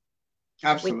 Absolutely.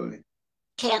 Absolutely. We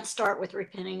can't start with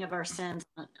repenting of our sins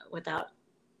without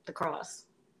the cross.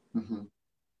 Mm-hmm.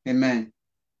 Amen.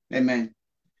 Amen.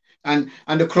 And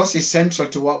the cross is central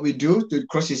to what we do. The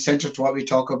cross is central to what we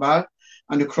talk about.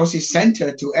 And the cross is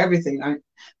central to everything. And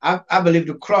I believe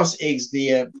the cross is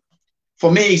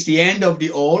for me, it's the end of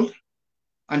the old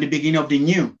and the beginning of the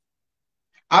new.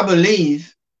 I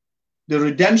believe the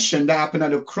redemption that happened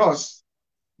at the cross,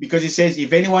 because it says,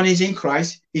 if anyone is in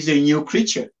Christ, he's a new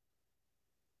creature.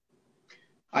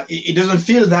 It doesn't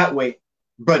feel that way,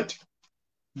 but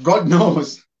God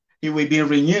knows he will be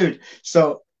renewed.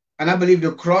 So, and I believe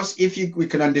the cross, if we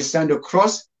can understand the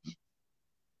cross,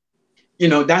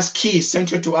 that's key,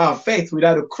 central to our faith.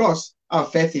 Without a cross, our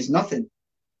faith is nothing.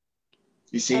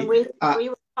 You see? And we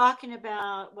were talking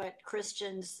about what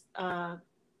Christians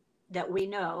that we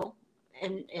know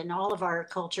in all of our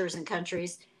cultures and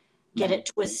countries get it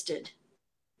twisted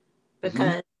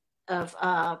because of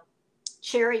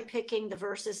cherry picking the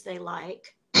verses they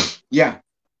like. Yeah.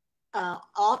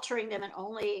 Altering them and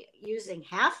only using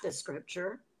half the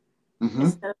scripture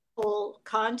instead of the whole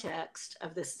context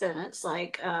of the sentence,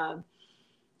 like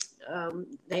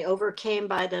they overcame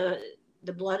by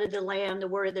the blood of the Lamb, the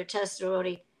word of their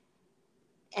testimony,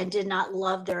 and did not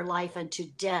love their life unto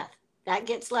death. That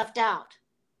gets left out.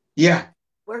 Yeah.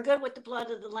 We're good with the blood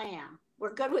of the Lamb.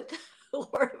 We're good with the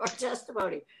word of our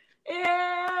testimony.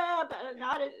 Yeah, but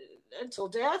not until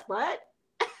death. What?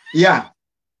 Yeah.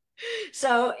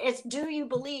 So it's, do you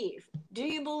believe? Do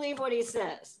you believe what he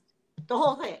says? The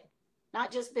whole thing,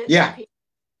 not just bits and pieces.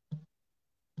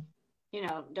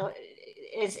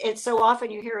 It's so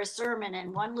often you hear a sermon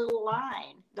and one little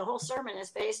line. The whole sermon is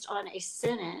based on a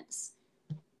sentence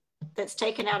that's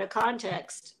taken out of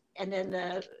context, and then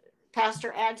the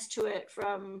pastor adds to it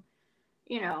from,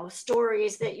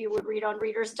 stories that you would read on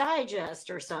Reader's Digest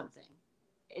or something.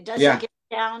 It doesn't get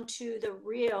down to the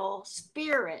real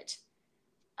spirit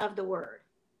of the word.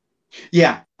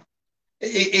 Yeah,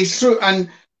 it's true. And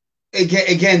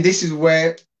again, this is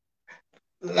where,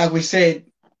 like we said,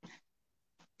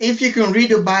 if you can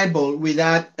read the Bible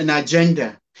without an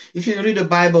agenda, if you read the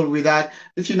Bible without,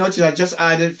 if you notice, I just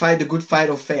added fight the good fight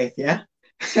of faith. Yeah.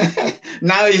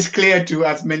 Now it's clear to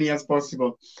as many as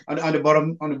possible on the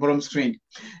bottom screen.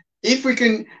 If we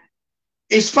can,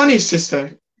 it's funny,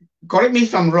 sister, correct me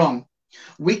if I'm wrong.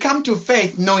 We come to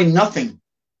faith knowing nothing.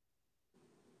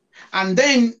 And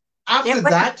then after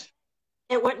that,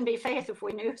 it wouldn't be faith if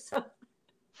we knew so.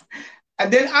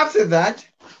 And then after that,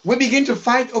 we begin to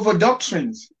fight over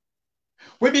doctrines.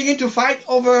 We begin to fight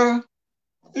over,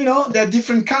 their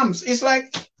different camps. It's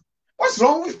like, what's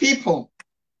wrong with people?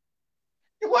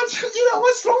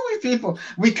 What's wrong with people?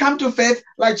 We come to faith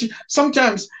like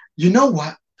sometimes, you know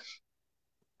what?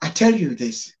 I tell you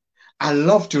this. I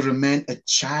love to remain a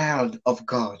child of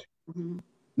God,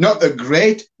 not a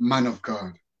great man of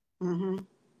God.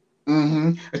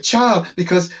 A child,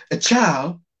 because a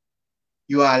child,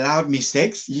 you are allowed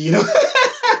mistakes, and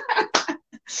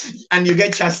you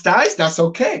get chastised, that's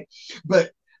okay.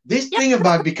 But this thing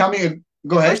about becoming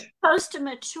go ahead. We're supposed to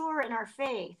mature in our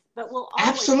faith, but we'll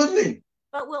always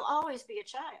be a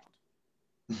child.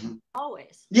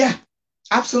 Always. Yeah,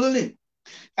 absolutely.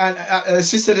 And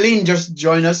Sister Lynn just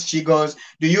joined us. She goes,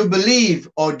 do you believe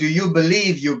or do you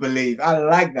believe you believe? I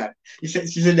like that. She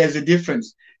said there's a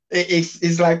difference.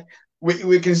 It's like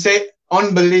we can say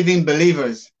unbelieving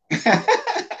believers.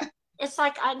 It's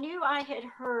like I knew I had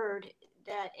heard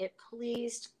that it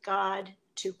pleased God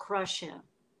to crush him.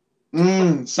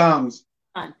 Psalms.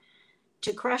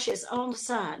 To crush his own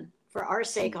son for our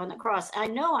sake on the cross. I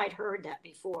know I'd heard that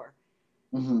before,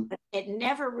 but it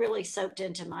never really soaked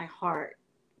into my heart.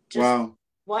 Just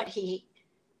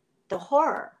the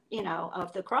horror,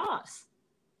 of the cross,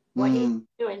 what he had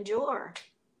to endure.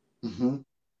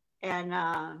 And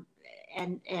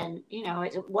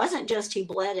it wasn't just he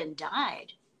bled and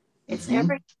died. It's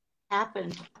everything that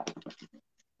happened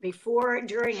before,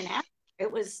 during, and after.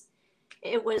 It was,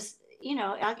 I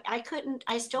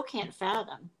still can't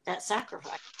fathom that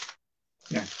sacrifice.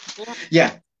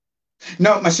 Yeah.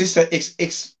 No, my sister, I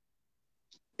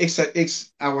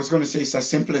was going to say it's as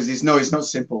simple as this. No, it's not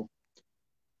simple.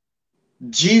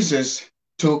 Jesus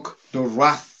took the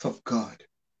wrath of God.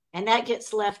 And that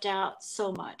gets left out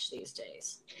so much these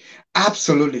days.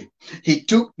 Absolutely. He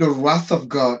took the wrath of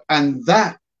God, and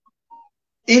that,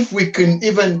 if we can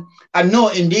even, I know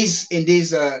in this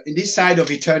side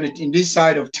of eternity, in this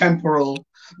side of temporal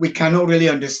we cannot really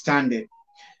understand it.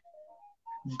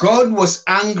 God was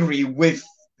angry with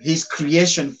his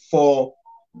creation for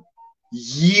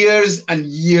years and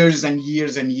years and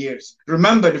years and years.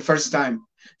 Remember the first time,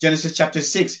 Genesis chapter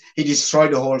 6, he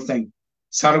destroyed the whole thing.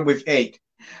 Started with 8.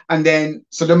 And then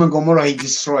Sodom and Gomorrah he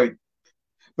destroyed.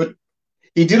 But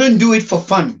he didn't do it for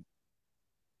fun.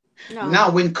 No.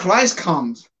 Now, when Christ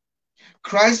comes,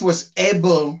 Christ was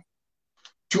able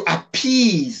to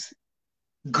appease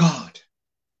God.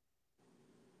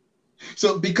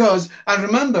 So because, and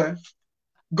remember,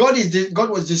 God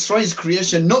was destroying his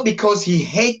creation, not because he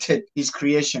hated his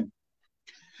creation.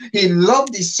 He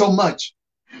loved it so much.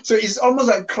 So it's almost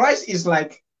like Christ is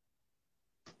like,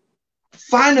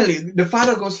 finally, the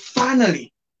Father goes,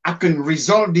 finally, I can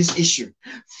resolve this issue.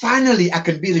 Finally, I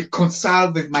can be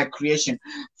reconciled with my creation.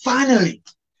 Finally,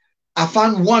 I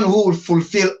found one who will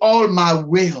fulfill all my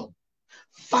will.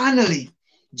 Finally,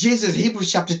 Jesus,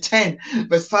 Hebrews chapter 10,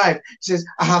 verse 5 says,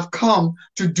 I have come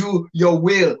to do your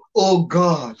will, oh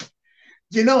God.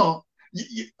 You know,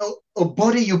 a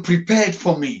body you prepared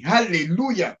for me.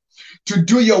 Hallelujah. To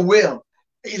do your will.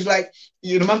 It's like,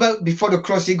 you remember before the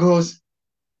cross, he goes,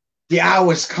 the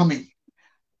hour is coming.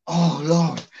 Oh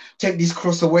Lord, take this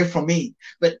cross away from me.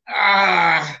 But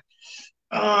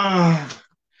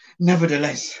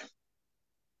nevertheless,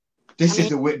 this is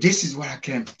the way. This is what I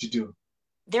came to do.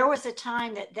 There was a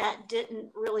time that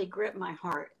didn't really grip my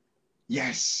heart.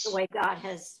 Yes. The way God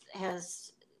has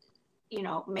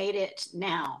made it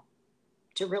now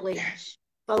to really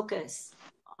focus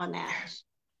on that.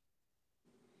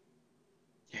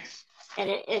 Yes. Yes. And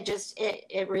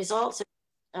it results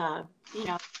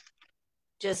in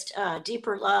just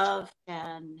deeper love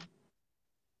and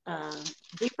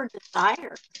deeper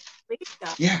desire. Please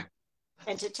God. Yeah.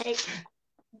 And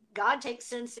God takes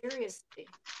sin seriously.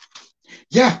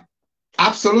 Yeah,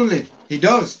 absolutely. He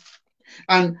does.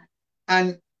 And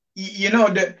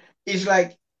it's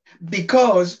like,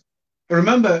 because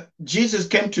remember, Jesus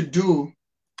came to do,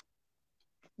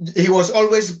 he was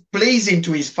always pleasing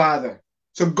to his Father.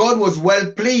 So God was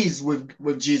well pleased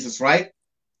with Jesus, right?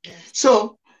 Yes.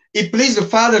 So it pleased the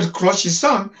Father to crush his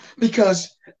Son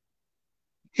because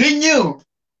he knew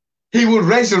he would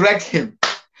resurrect him.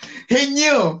 He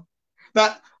knew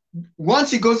that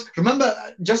once he goes, remember,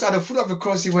 just at the foot of the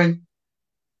cross, he went,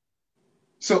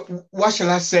 so what shall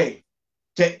I say?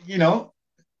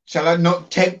 Shall I not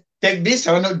take this?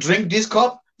 Shall I not drink this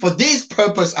cup? For this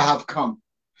purpose I have come.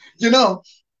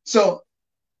 So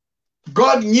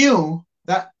God knew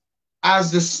that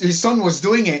as his Son was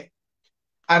doing it.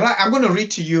 I'm going to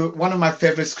read to you one of my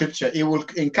favorite scripture. It will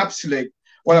encapsulate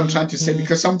what I'm trying to say,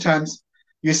 because sometimes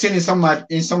you've seen in some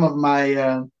of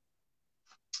my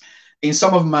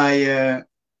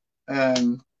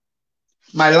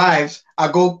lives,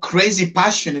 I go crazy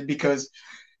passionate because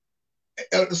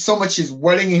so much is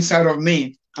welling inside of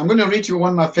me. I'm going to read you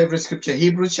one of my favorite scripture,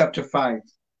 Hebrews chapter 5.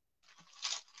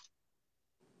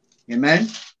 Amen.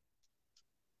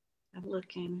 I'm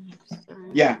looking.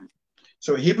 Sorry. Yeah.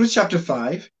 So Hebrews chapter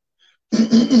 5,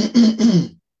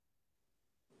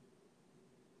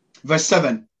 verse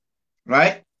 7,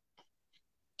 right?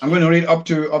 I'm going to read up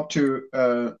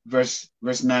to verse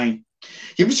 9.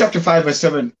 Hebrews chapter 5, verse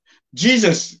 7.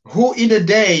 Jesus, who in the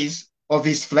days of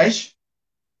his flesh,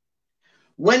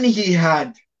 when he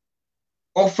had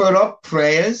offered up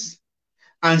prayers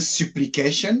and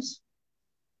supplications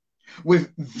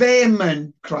with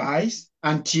vehement cries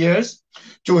and tears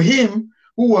to him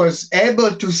who was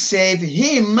able to save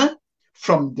him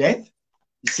from death.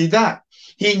 You see that?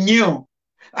 He knew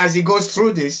as he goes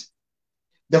through this,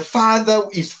 the Father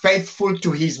is faithful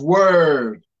to his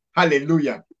word.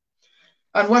 Hallelujah.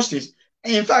 And watch this.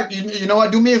 In fact, you know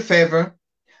what? Do me a favor.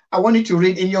 I want you to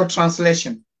read in your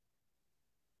translation.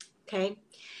 Okay.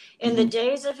 In the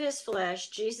days of his flesh,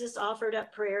 Jesus offered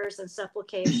up prayers and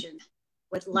supplications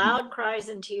with loud cries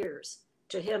and tears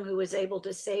to him who was able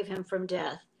to save him from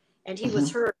death. And he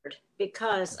was heard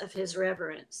because of his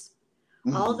reverence.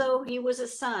 Although he was a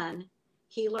son,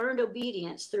 he learned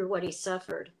obedience through what he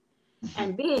suffered.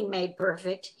 And being made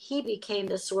perfect, he became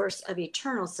the source of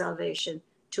eternal salvation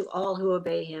to all who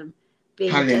obey him,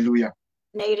 being Hallelujah.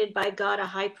 designated by God a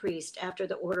high priest after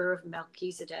the order of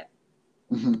Melchizedek.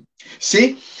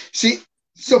 See,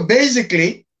 so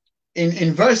basically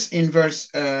in verse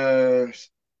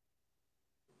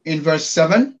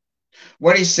 7,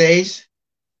 where he says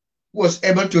was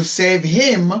able to save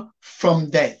him from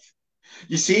death.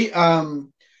 You see,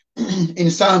 in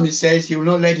Psalm it says he will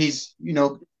not let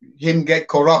him get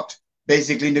corrupt,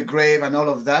 basically in the grave and all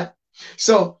of that.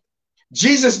 So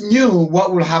Jesus knew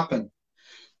what will happen.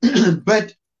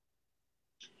 But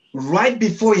right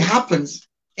before it happens,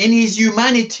 in his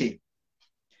humanity,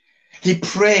 he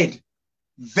prayed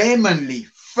vehemently,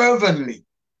 fervently,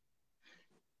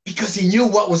 because he knew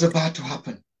what was about to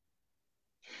happen.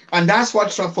 And that's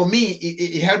what, for me,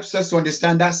 it helps us to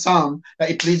understand that psalm, that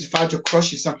it pleased the Father to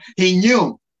crush his son. He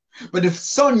knew. But the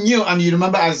son knew, and you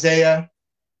remember Isaiah,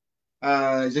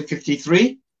 is it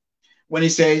 53? When he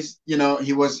says, you know,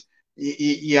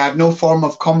 he had no form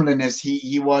of comeliness.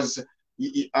 He was,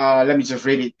 let me just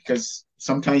read it, because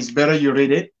sometimes it's better you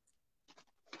read it.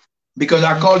 Because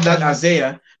I call that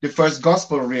Isaiah the first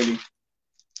gospel, really.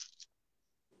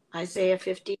 Isaiah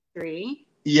 53.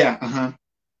 Yeah,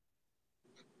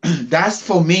 That's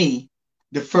for me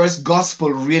the first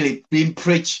gospel really being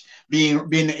preached, being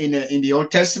in the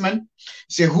Old Testament.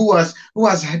 Say, who has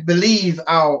believed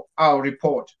our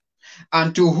report,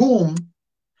 and to whom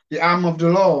the arm of the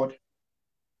Lord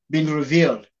been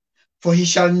revealed. For he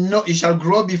shall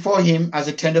grow before him as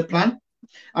a tender plant,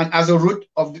 and as a root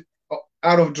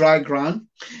out of dry ground.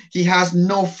 He has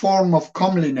no form of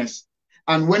comeliness,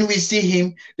 and when we see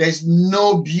him, there's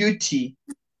no beauty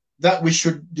that we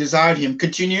should desire him.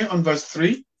 Continue on verse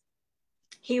 3.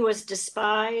 He was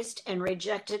despised and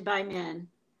rejected by men,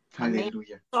 Hallelujah. A man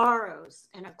of sorrows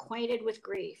and acquainted with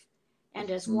grief, and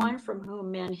as one from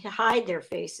whom men hide their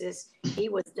faces, he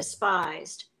was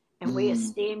despised, and we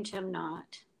esteemed him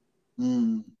not.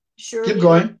 Surely, keep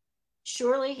going.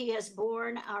 Surely he has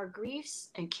borne our griefs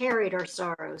and carried our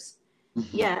sorrows.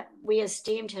 Yet we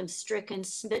esteemed him stricken,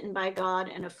 smitten by God,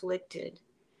 and afflicted.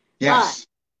 Yes.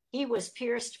 But he was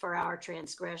pierced for our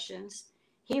transgressions.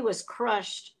 He was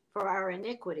crushed for our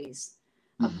iniquities.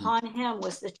 Upon him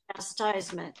was the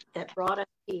chastisement that brought us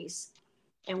peace,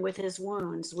 and with his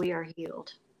wounds we are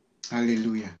healed.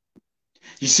 Hallelujah.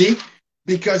 You see,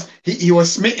 because he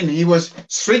was smitten, he was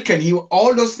stricken,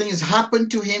 all those things happened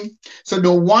to him. So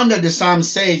no wonder the psalm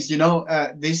says, he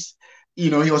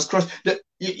was crushed.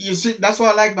 You see, that's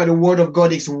what I like about the word of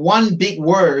God. It's one big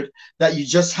word that you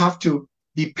just have to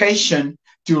be patient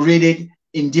to read it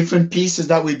in different pieces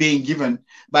that we're being given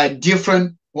by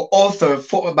different author.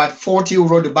 About 40 who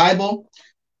wrote the Bible.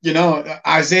 You know,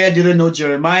 Isaiah didn't know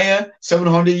Jeremiah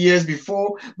 700 years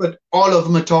before, but all of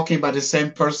them are talking about the same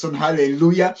person.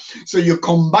 Hallelujah. So you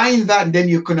combine that, and then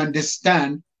you can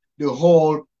understand the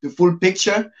full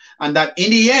picture. And that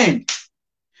in the end,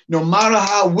 no matter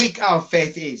how weak our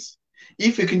faith is,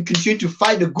 if we can continue to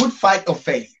fight the good fight of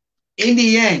faith, in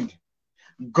the end,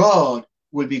 God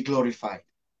will be glorified.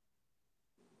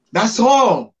 That's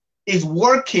all. Is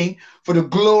working for the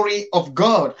glory of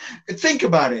God. Think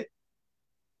about it.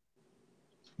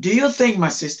 Do you think, my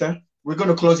sister, we're going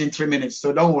to close in 3 minutes,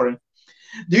 so don't worry.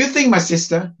 Do you think, my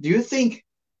sister,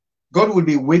 God will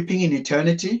be weeping in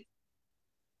eternity?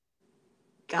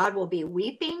 God will be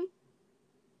weeping?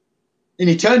 In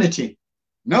eternity?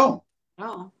 No.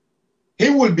 No. He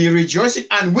will be rejoicing,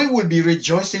 and we will be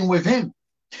rejoicing with him.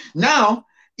 Now,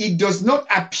 it does not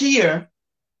appear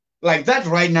like that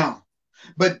right now.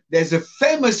 But there's a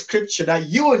famous scripture that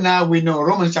you and I, we know,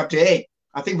 Romans chapter 8,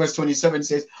 I think verse 27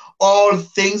 says, all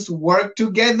things work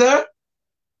together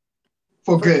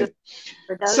for good.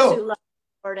 For those who love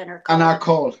the Lord and are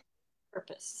called.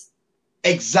 Purpose.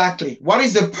 Exactly. What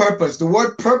is the purpose? The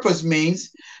word purpose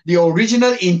means the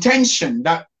original intention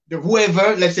that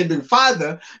whoever, let's say the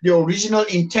Father, the original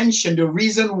intention, the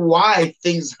reason why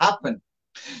things happen.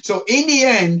 So in the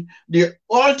end, the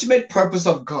ultimate purpose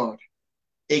of God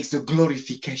is the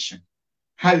glorification.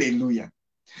 Hallelujah.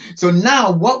 So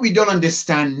now what we don't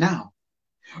understand now,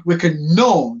 we can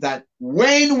know that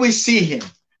when we see him,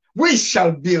 we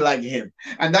shall be like him.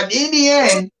 And that in the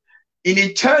end, in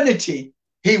eternity,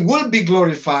 he will be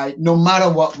glorified no matter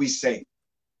what we say.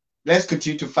 Let's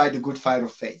continue to fight the good fight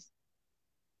of faith.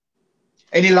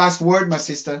 Any last word, my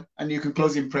sister? And you can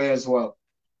close in prayer as well.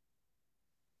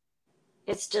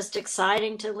 It's just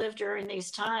exciting to live during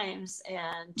these times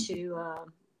and to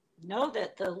know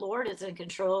that the Lord is in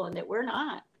control and that we're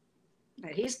not.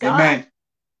 That he's God. Amen.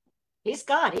 He's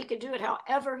God. He can do it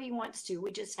however he wants to.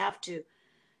 We just have to,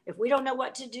 if we don't know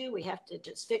what to do, we have to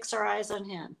just fix our eyes on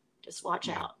him. Just watch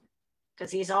out,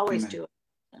 because he's always doing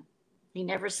it. He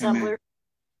never slumbers.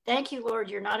 Thank you, Lord.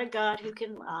 You're not a God who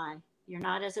can lie. You're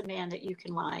not as a man that you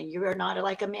can lie. You are not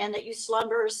like a man that you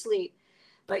slumber or sleep,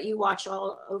 but you watch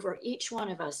all over each one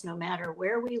of us, no matter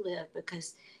where we live,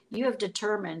 because you have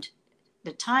determined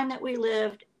the time that we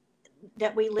live,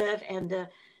 and the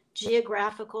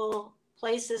geographical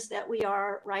places that we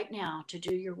are right now to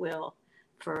do your will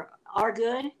for our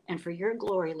good and for your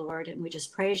glory, Lord. And we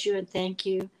just praise you and thank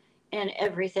you and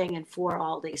everything and for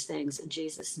all these things in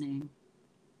Jesus' name.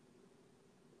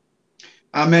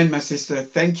 Amen, my sister.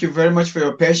 Thank you very much for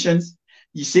your patience.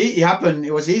 You see, it happened.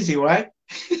 It was easy, right?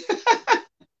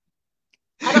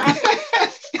 I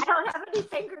don't have any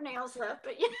fingernails left,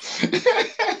 but yeah.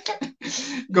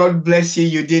 God bless you.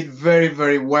 You did very,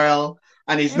 very well.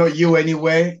 And it's not you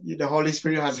anyway. The Holy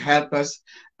Spirit has helped us,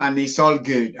 and it's all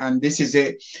good. And this is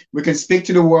it. We can speak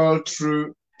to the world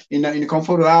through in the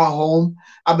comfort of our home.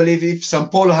 I believe if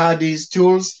St. Paul had these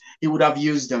tools, he would have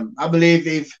used them. I believe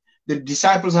if the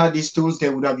disciples had these tools, they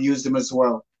would have used them as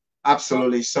well.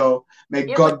 Absolutely. So may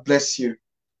God bless you.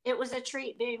 It was a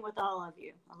treat being with all of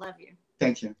you. I love you.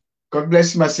 Thank you. God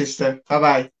bless you, my sister.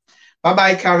 Bye-bye.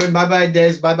 Bye-bye, Karen. Bye-bye,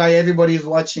 Des. Bye-bye, everybody who's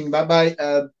watching. Bye-bye,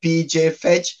 PJ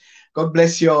Fetch. God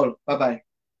bless you all. Bye-bye.